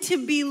wanted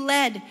to be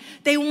led.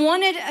 They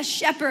wanted a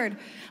shepherd.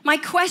 My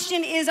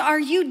question is, are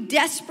you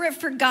desperate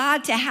for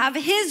God to have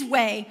his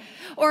way,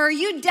 or are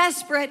you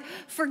desperate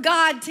for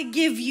God to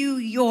give you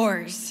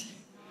yours?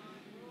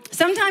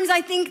 Sometimes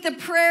I think the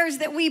prayers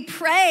that we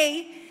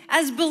pray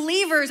as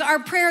believers are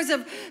prayers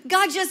of,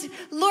 God,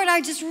 Lord,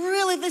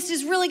 this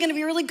is really going to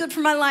be really good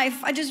for my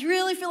life. I just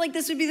really feel like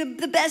this would be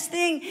the best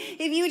thing if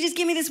you would just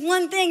give me this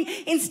one thing,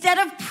 instead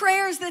of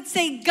prayers that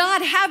say,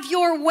 God, have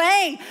your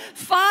way.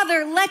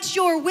 Father, let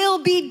your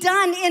will be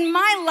done in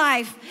my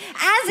life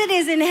as it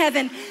is in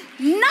heaven,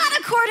 not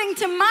according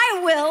to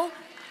my will,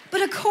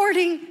 but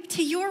according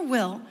to your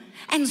will.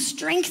 And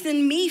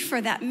strengthen me for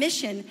that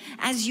mission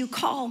as you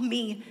call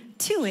me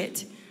to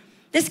it.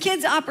 This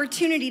kid's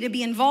opportunity to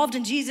be involved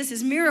in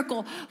Jesus'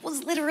 miracle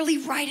was literally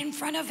right in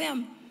front of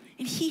him,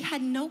 and he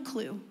had no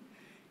clue.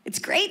 It's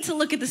great to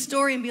look at the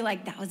story and be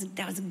like, that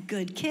was a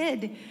good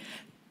kid,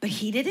 but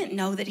he didn't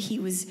know that he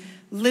was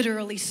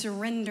literally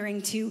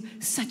surrendering to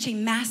such a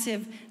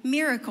massive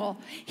miracle.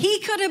 He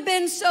could have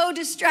been so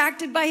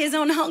distracted by his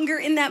own hunger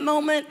in that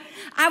moment.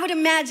 I would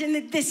imagine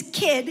that this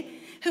kid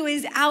who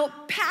is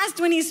out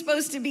past when he's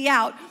supposed to be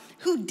out,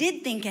 who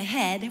did think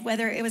ahead,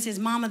 whether it was his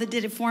mama that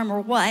did it for him or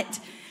what,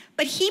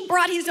 but he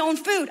brought his own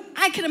food.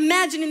 I could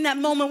imagine in that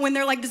moment when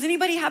they're like, does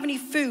anybody have any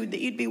food that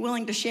you'd be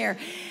willing to share?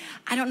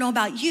 I don't know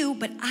about you,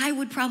 but I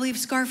would probably have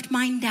scarfed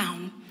mine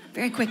down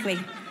very quickly.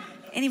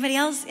 Anybody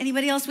else?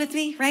 Anybody else with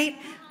me, right?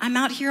 I'm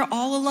out here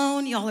all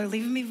alone. Y'all are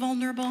leaving me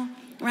vulnerable,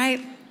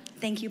 right?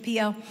 Thank you,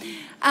 P.O.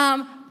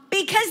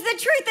 Because the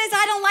truth is,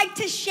 I don't like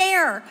to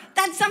share.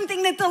 That's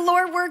something that the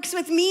Lord works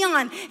with me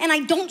on. And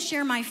I don't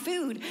share my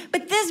food.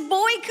 But this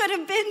boy could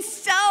have been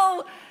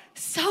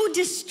so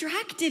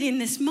distracted in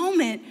this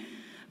moment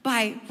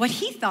by what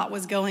he thought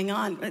was going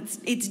on.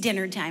 It's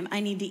dinner time.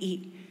 I need to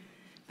eat.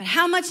 But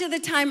how much of the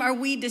time are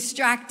we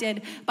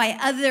distracted by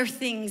other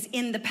things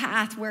in the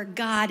path where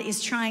God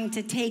is trying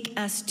to take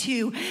us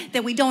to,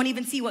 that we don't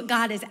even see what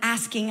God is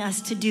asking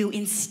us to do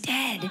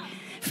instead?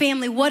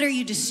 Family, what are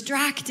you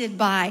distracted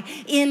by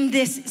in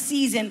this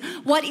season?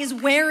 What is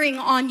wearing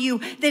on you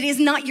that is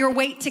not your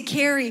weight to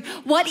carry?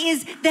 What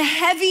is the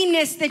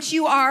heaviness that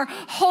you are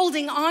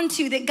holding on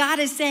to that God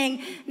is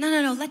saying,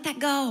 no, let that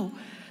go.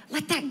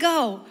 Let that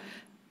go.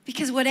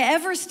 Because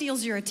whatever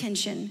steals your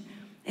attention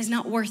is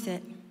not worth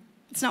it.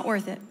 It's not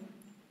worth it.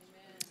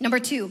 Number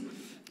 2,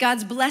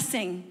 God's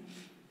blessing.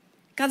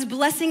 God's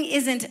blessing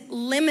isn't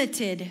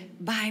limited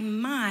by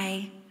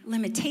my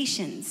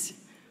limitations.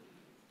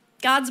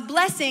 God's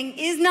blessing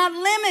is not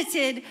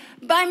limited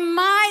by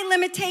my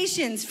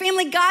limitations.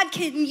 Family, God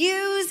can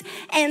use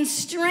and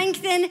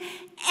strengthen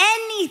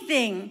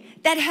anything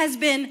that has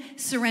been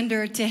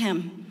surrendered to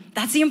him.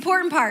 That's the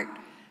important part.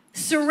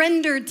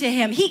 Surrendered to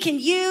him. He can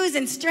use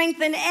and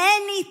strengthen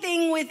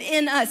anything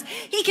within us.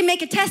 He can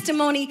make a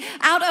testimony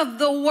out of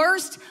the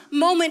worst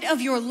moment of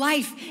your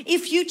life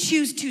if you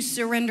choose to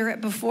surrender it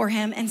before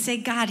him and say,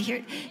 God,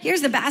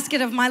 here's the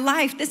basket of my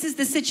life. This is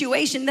the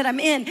situation that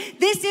I'm in.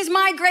 This is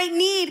my great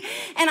need.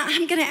 And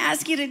I'm going to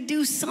ask you to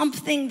do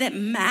something that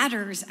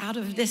matters out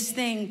of this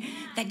thing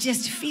that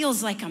just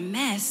feels like a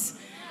mess.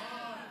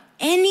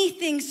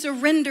 Anything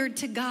surrendered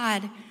to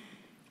God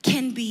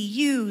can be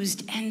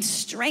used and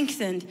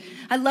strengthened.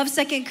 I love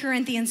 2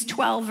 Corinthians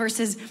 12,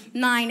 verses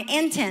 9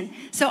 and 10.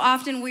 So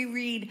often we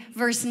read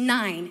verse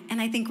 9,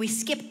 and I think we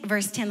skip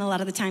verse 10 a lot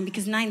of the time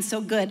because 9 is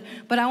so good,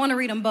 but I want to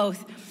read them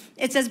both.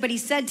 It says, but he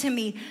said to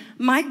me,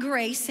 my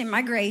grace, say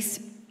my grace.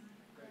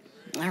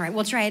 All right,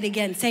 we'll try it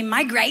again. Say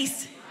my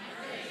grace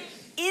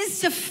is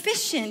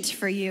sufficient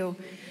for you.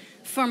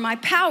 For my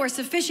power,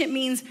 sufficient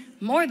means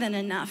more than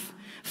enough.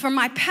 For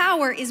my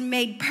power is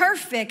made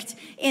perfect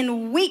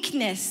in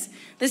weakness.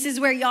 This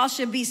is where y'all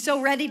should be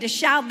so ready to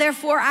shout,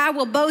 therefore I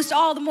will boast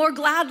all the more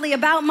gladly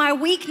about my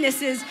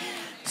weaknesses,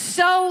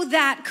 so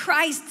that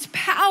Christ's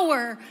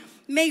power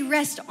may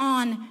rest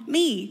on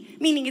me.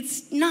 Meaning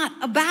it's not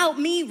about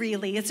me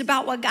really, it's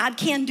about what God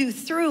can do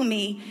through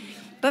me.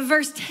 But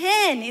verse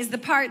 10 is the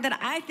part that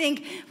I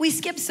think we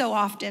skip so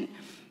often.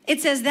 It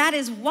says, that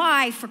is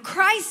why, for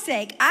Christ's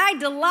sake, I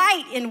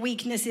delight in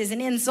weaknesses and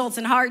insults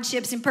and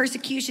hardships and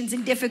persecutions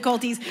and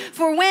difficulties.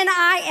 For when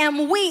I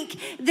am weak,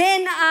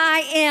 then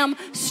I am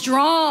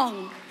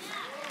strong.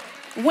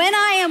 When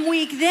I am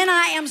weak, then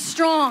I am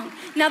strong.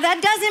 Now,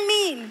 that doesn't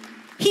mean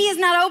he is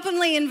not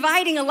openly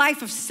inviting a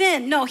life of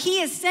sin. No,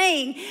 he is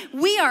saying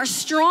we are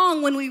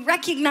strong when we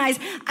recognize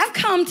I've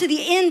come to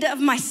the end of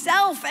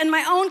myself and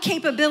my own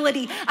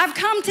capability. I've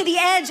come to the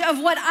edge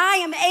of what I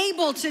am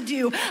able to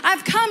do.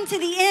 I've come to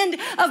the end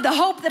of the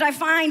hope that I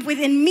find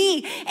within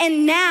me.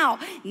 And now,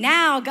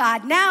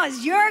 God, now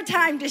is your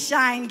time to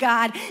shine,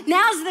 God.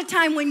 Now's the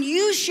time when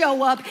you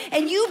show up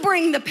and you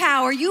bring the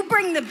power, you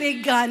bring the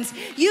big guns,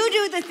 you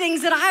do the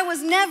things that I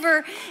was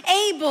never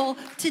able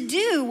to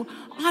do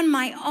on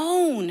my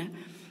own.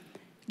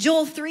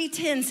 Joel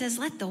 3:10 says,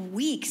 let the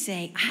weak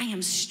say, I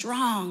am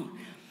strong.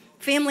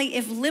 Family,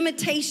 if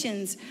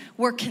limitations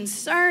were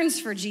concerns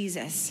for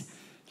Jesus,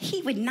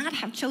 he would not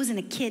have chosen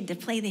a kid to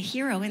play the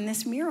hero in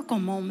this miracle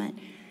moment.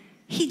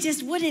 He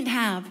just wouldn't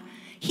have.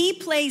 He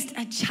placed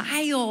a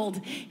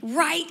child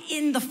right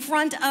in the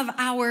front of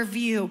our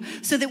view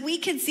so that we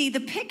could see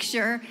the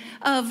picture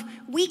of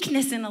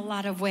weakness in a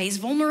lot of ways,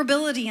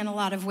 vulnerability in a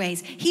lot of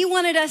ways. He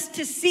wanted us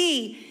to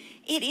see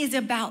it is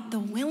about the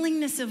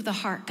willingness of the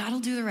heart. God will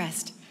do the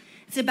rest.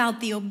 It's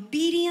about the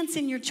obedience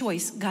in your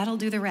choice. God will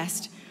do the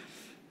rest.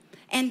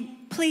 And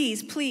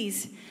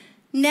please,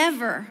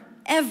 never,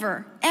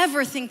 ever,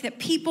 ever think that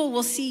people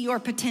will see your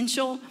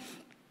potential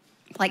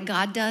like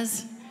God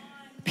does.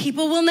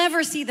 People will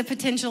never see the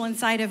potential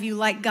inside of you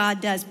like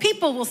God does.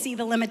 People will see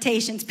the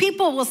limitations.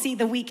 People will see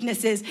the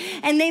weaknesses.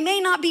 And they may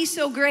not be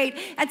so great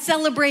at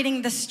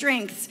celebrating the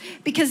strengths.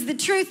 Because the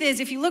truth is,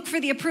 if you look for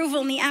the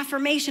approval and the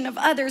affirmation of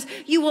others,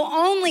 you will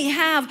only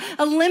have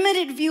a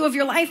limited view of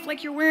your life,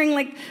 like you're wearing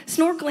like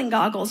snorkeling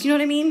goggles. You know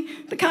what I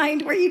mean? The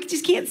kind where you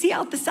just can't see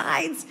out the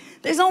sides.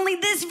 There's only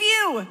this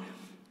view.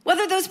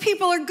 Whether those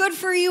people are good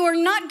for you or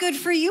not good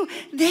for you,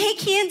 they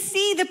can't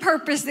see the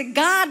purpose that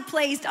God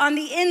placed on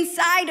the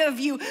inside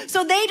of you.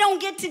 So they don't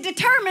get to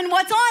determine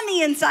what's on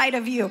the inside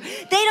of you.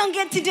 They don't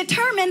get to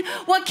determine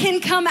what can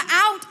come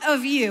out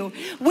of you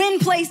when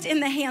placed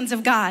in the hands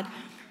of God.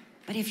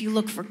 But if you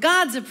look for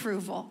God's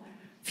approval,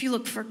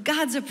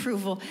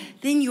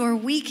 then your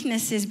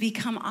weaknesses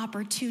become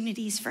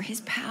opportunities for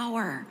his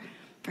power.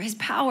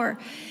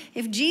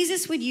 If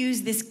Jesus would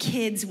use this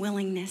kid's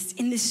willingness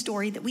in this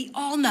story that we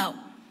all know,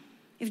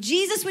 if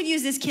Jesus would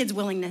use this kid's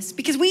willingness,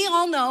 because we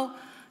all know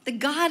that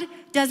God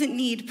doesn't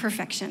need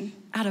perfection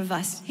out of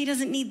us. He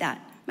doesn't need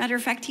that. Matter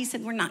of fact, he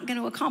said we're not going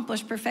to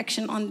accomplish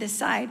perfection on this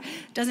side.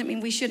 Doesn't mean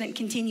we shouldn't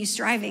continue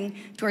striving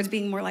towards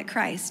being more like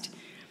Christ.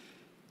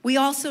 We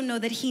also know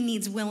that he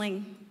needs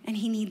willing and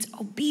he needs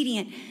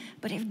obedient.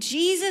 But if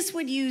Jesus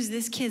would use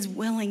this kid's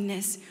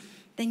willingness,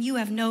 then you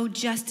have no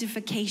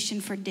justification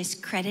for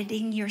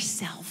discrediting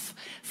yourself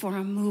for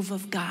a move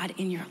of God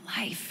in your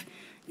life.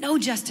 No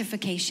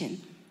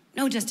justification.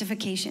 No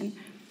justification.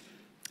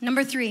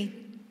 Number 3,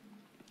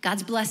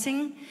 God's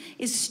blessing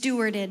is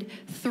stewarded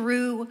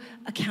through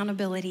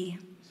accountability.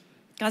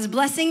 God's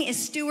blessing is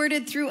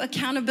stewarded through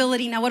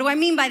accountability. Now, what do I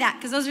mean by that?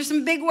 Because those are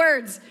some big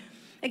words.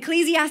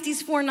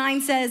 Ecclesiastes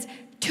 4:9 says,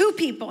 2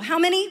 people. How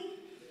many?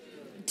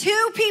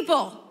 2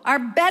 people are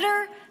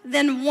better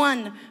than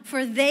 1,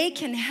 for they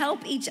can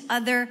help each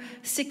other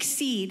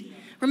succeed.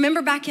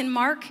 Remember back in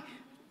Mark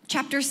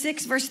chapter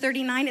 6, verse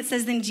 39, it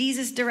says, then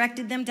Jesus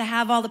directed them to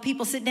have all the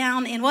people sit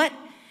down in what?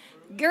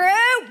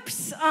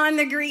 Groups on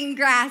the green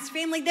grass.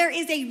 Family, there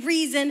is a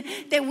reason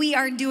that we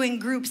are doing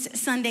Groups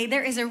Sunday.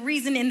 There is a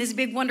reason in this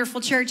big, wonderful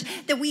church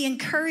that we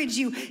encourage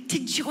you to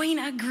join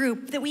a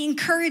group, that we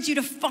encourage you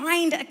to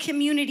find a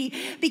community,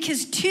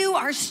 because 2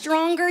 are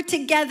stronger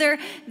together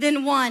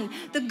than 1.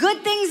 The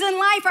good things in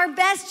life are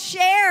best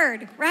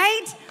shared,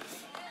 right?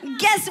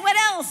 Guess what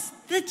else?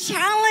 The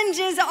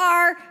challenges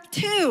are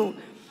too.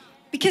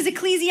 Because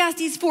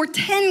Ecclesiastes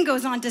 4:10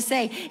 goes on to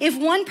say, if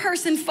one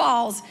person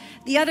falls,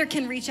 the other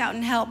can reach out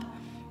and help.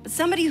 But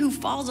somebody who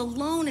falls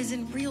alone is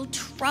in real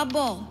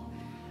trouble.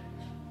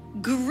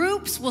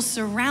 Groups will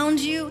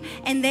surround you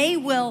and they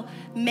will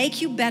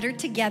make you better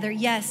together,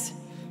 yes.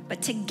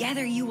 But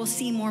together you will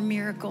see more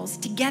miracles.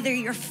 Together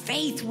your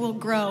faith will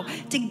grow.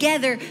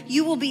 Together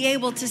you will be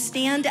able to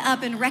stand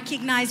up and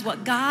recognize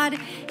what God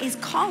is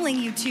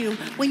calling you to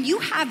when you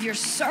have your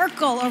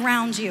circle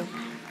around you.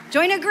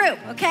 Join a group,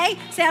 okay?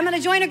 Say, I'm gonna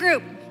join a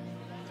group.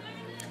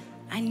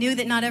 I knew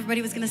that not everybody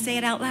was gonna say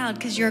it out loud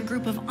because you're a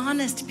group of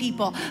honest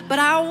people, but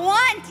I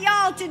want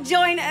y'all to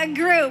join a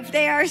group.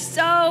 They are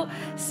so,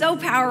 so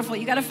powerful.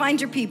 You gotta find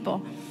your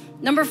people.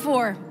 Number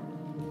 4,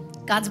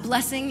 God's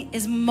blessing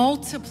is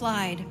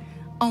multiplied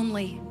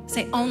only,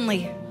 say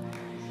only,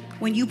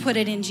 when you put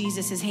it in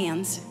Jesus'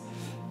 hands.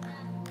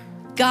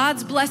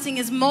 God's blessing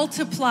is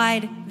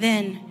multiplied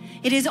then.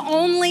 It is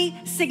only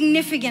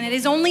significant. It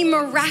is only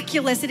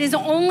miraculous. It is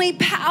only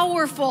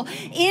powerful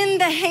in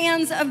the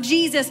hands of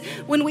Jesus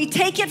when we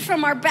take it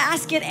from our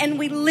basket and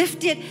we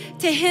lift it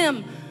to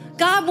him.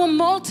 God will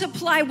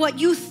multiply what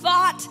you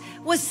thought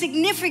was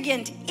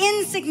significant,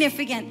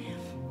 insignificant,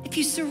 if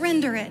you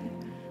surrender it.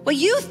 What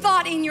you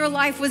thought in your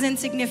life was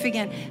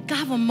insignificant,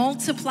 God will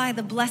multiply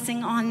the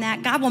blessing on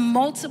that. God will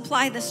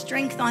multiply the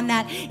strength on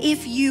that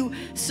if you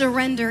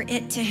surrender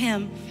it to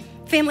him.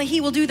 Family,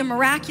 he will do the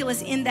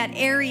miraculous in that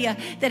area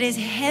that is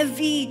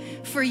heavy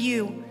for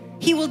you.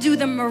 He will do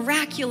the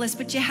miraculous,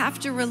 but you have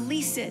to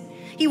release it.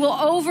 He will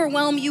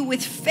overwhelm you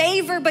with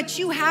favor, but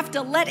you have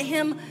to let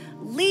him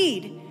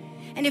lead.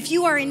 And if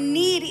you are in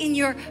need in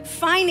your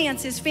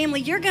finances, family,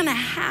 you're gonna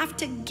have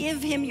to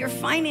give him your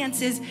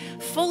finances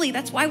fully.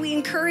 That's why we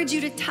encourage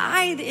you to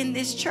tithe in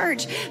this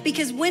church,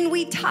 because when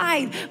we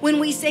tithe, when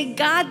we say,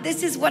 God,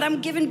 this is what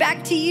I'm giving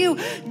back to you,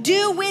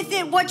 do with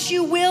it what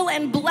you will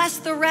and bless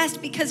the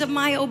rest because of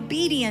my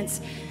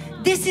obedience.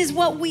 This is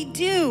what we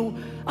do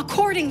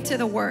according to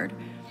the word.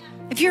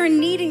 If you're in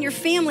need in your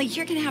family,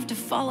 you're gonna have to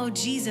follow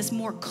Jesus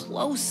more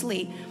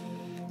closely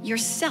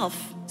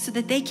yourself so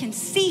that they can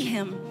see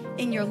him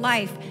in your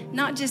life,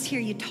 not just hear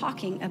you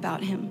talking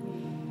about him.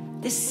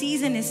 This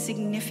season is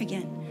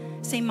significant.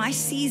 Say, my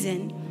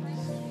season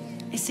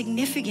is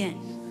significant.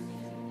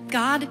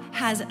 God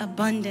has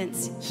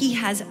abundance. He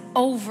has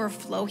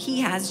overflow.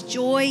 He has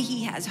joy.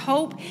 He has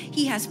hope.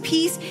 He has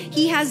peace.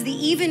 He has the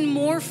even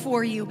more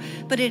for you,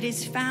 but it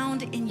is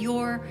found in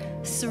your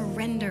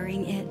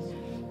surrendering it.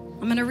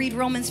 I'm going to read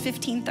Romans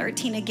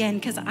 15:13 again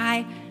because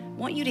I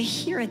want you to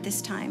hear it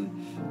this time.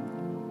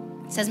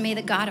 It says, may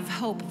the God of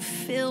hope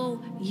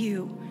fill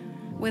you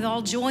with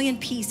all joy and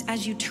peace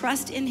as you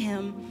trust in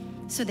him,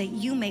 so that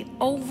you may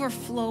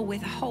overflow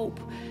with hope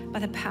by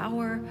the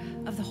power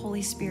of the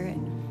Holy Spirit.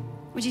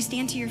 Would you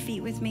stand to your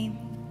feet with me?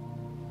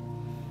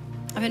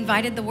 I've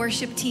invited the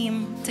worship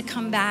team to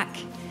come back,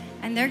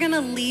 and they're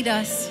gonna lead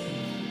us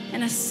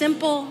in a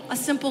simple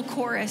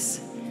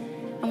chorus.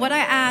 And what I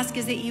ask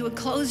is that you would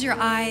close your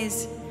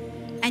eyes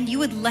and you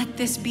would let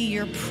this be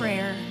your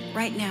prayer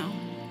right now.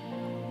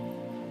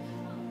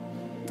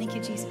 Thank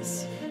you,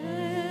 Jesus.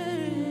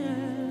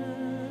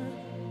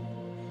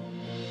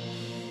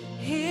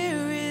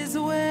 Here is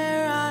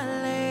where I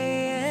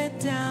lay it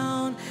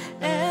down,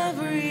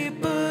 every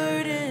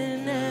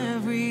burden,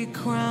 every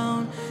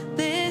crown.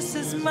 This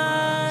is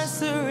my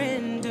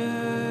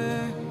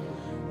surrender.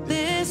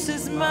 This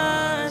is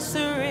my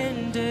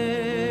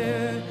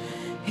surrender.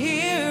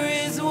 Here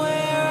is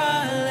where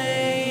I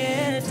lay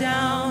it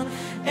down,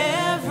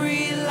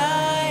 every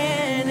lie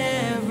and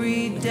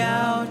every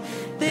doubt.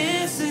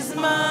 This is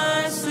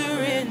my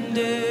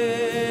surrender,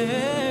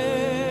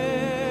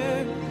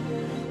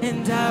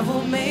 and I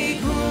will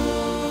make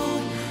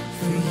room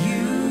for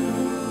you.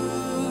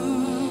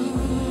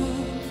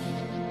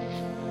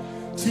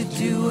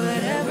 do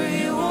whatever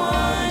you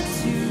want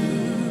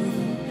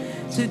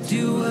to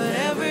do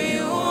whatever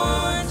you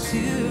want to,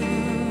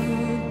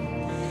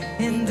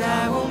 and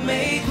I will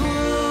make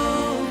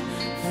room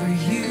for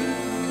you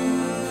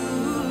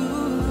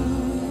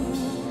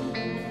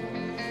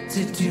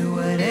to do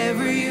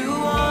whatever you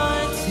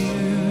want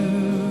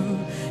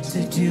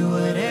to do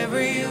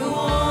whatever you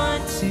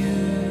want to.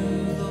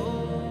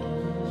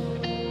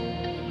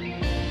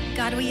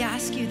 God, we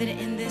ask you that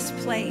in this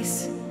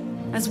place,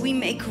 as we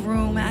make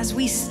room, as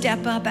we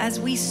step up, as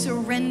we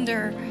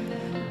surrender,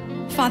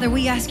 Father,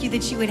 we ask you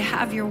that you would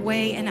have your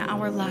way in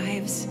our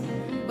lives.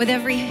 With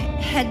every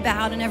head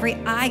bowed and every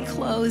eye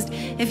closed,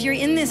 if you're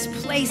in this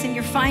place and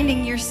you're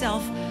finding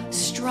yourself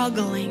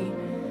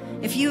struggling,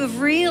 if you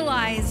have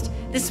realized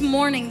this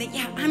morning that,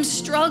 yeah, I'm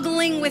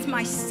struggling with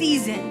my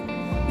season.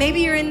 Maybe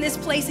you're in this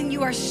place and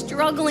you are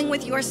struggling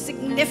with your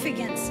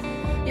significance.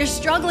 You're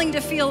struggling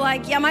to feel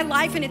like, yeah, my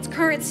life in its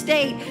current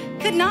state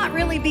could not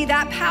really be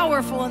that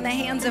powerful in the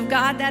hands of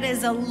God. That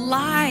is a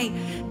lie.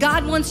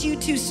 God wants you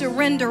to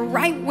surrender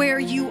right where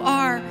you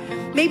are.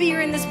 Maybe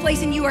you're in this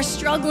place and you are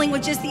struggling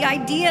with just the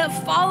idea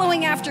of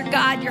following after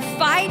God. You're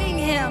fighting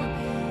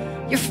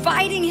Him. You're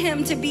fighting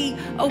Him to be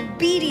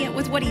obedient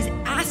with what He's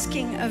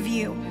asking of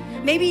you.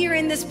 Maybe you're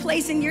in this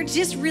place and you're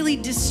just really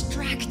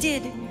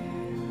distracted.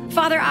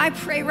 Father, I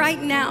pray right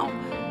now,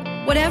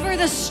 whatever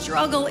the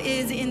struggle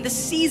is in the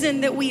season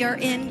that we are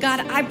in,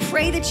 God, I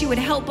pray that you would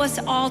help us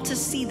all to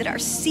see that our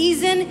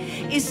season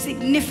is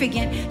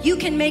significant. You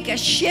can make a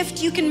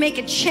shift, you can make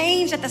a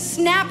change at the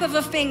snap of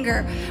a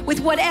finger with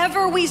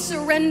whatever we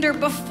surrender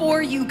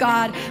before you,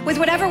 God, with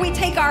whatever we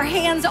take our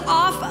hands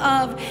off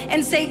of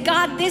and say,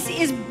 God, this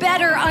is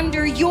better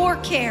under your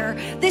care.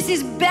 This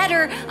is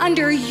better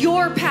under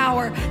your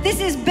power. This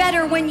is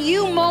better when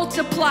you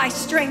multiply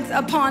strength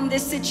upon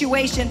this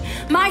situation.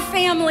 My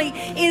family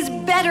is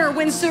better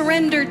when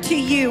surrendered to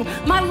you.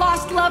 My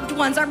lost loved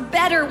ones are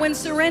better when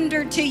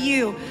surrendered to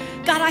you.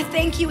 God, I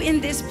thank you in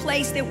this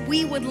place that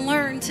we would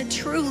learn to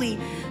truly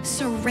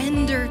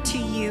surrender to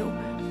you,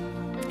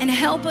 and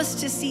help us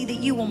to see that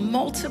you will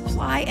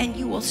multiply and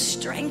you will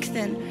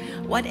strengthen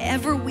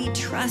whatever we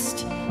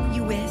trust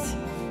you with.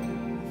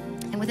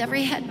 And with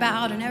every head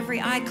bowed and every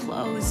eye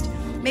closed,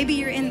 maybe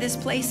you're in this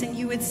place and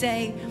you would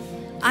say,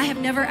 I have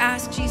never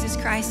asked Jesus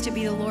Christ to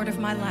be the Lord of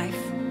my life.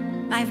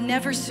 I've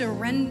never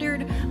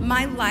surrendered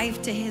my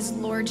life to His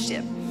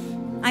lordship.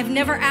 I've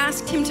never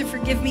asked Him to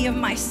forgive me of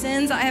my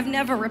sins. I have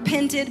never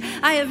repented.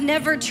 I have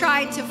never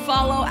tried to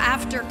follow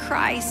after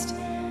Christ.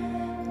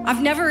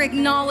 I've never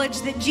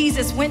acknowledged that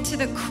Jesus went to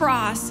the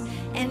cross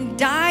and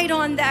died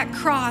on that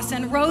cross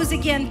and rose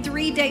again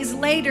 3 days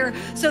later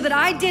so that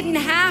I didn't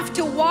have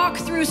to walk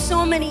through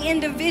so many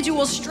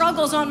individual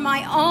struggles on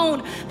my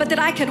own, but that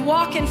I could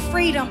walk in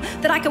freedom,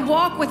 that I could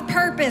walk with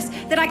purpose,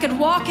 that I could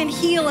walk in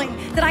healing,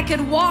 that I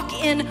could walk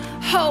in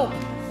hope.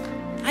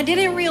 I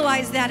didn't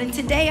realize that, and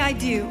today I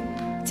do.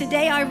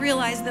 Today I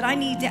realize that I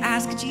need to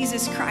ask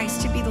Jesus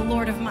Christ to be the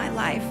Lord of my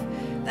life.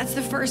 That's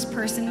the first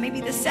person. Maybe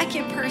the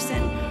second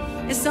person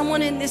is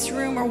someone in this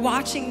room or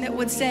watching that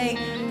would say,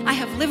 I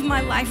have lived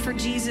my life for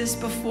Jesus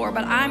before,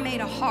 but I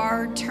made a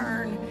hard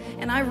turn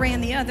and I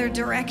ran the other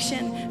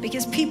direction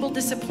because people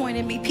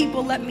disappointed me.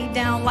 People let me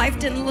down. Life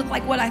didn't look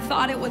like what I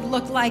thought it would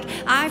look like.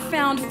 I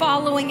found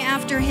following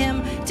after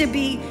Him to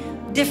be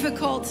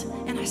difficult,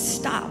 and I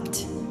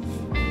stopped.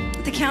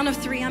 At the count of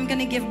 3, I'm going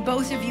to give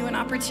both of you an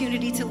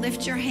opportunity to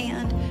lift your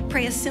hand,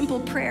 pray a simple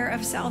prayer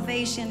of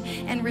salvation,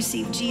 and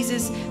receive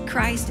Jesus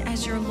Christ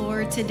as your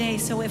Lord today.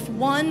 So if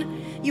 1,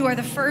 you are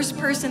the first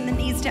person that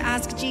needs to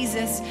ask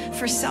Jesus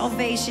for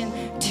salvation.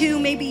 2,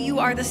 maybe you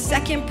are the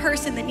second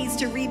person that needs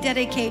to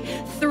rededicate.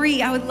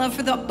 3, I would love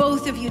for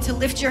both of you to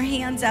lift your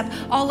hands up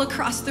all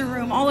across the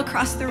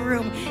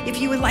room, if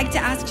you would like to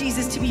ask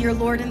Jesus to be your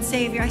Lord and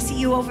Savior. I see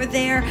you over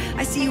there.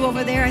 I see you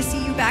over there. I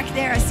see you back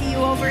there. I see you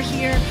over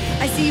here.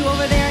 I see you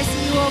over there. I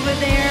see you over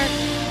there.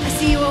 I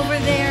see you over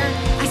there.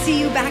 I see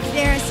you back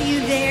there. I see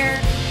you there.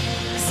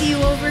 I see you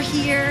over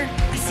here.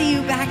 I see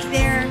you back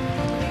there.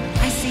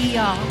 I see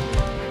y'all.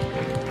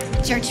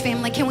 Church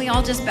family, can we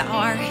all just bow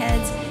our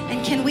heads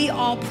and can we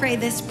all pray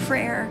this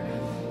prayer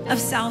of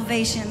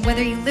salvation?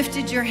 Whether you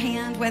lifted your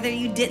hand, whether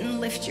you didn't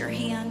lift your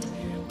hand,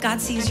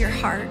 God sees your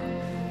heart.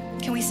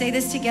 Can we say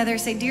this together?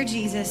 Say, Dear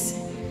Jesus,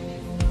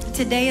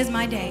 today is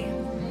my day.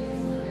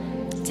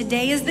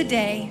 Today is the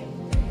day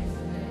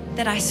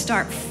that I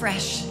start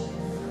fresh.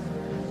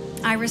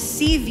 I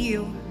receive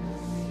you,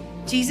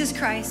 Jesus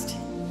Christ,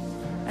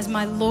 as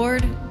my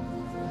Lord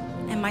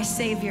and my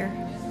Savior.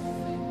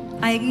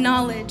 I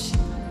acknowledge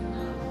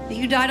that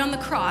you died on the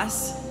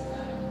cross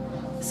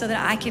so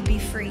that I could be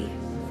free.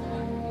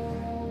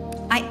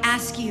 I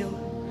ask you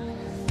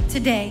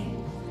today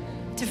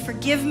to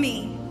forgive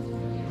me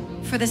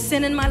for the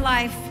sin in my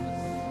life,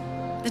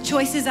 the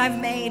choices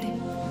I've made,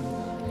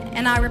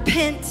 and I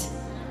repent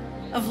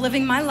of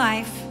living my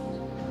life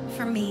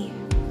for me.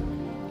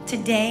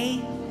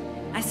 Today,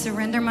 I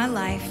surrender my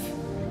life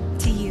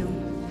to you.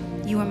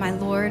 You are my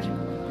Lord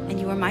and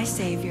you are my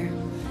Savior.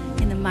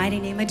 In the mighty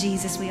name of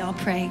Jesus, we all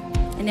pray.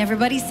 And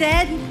everybody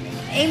said,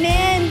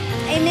 Amen.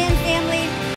 Amen, family.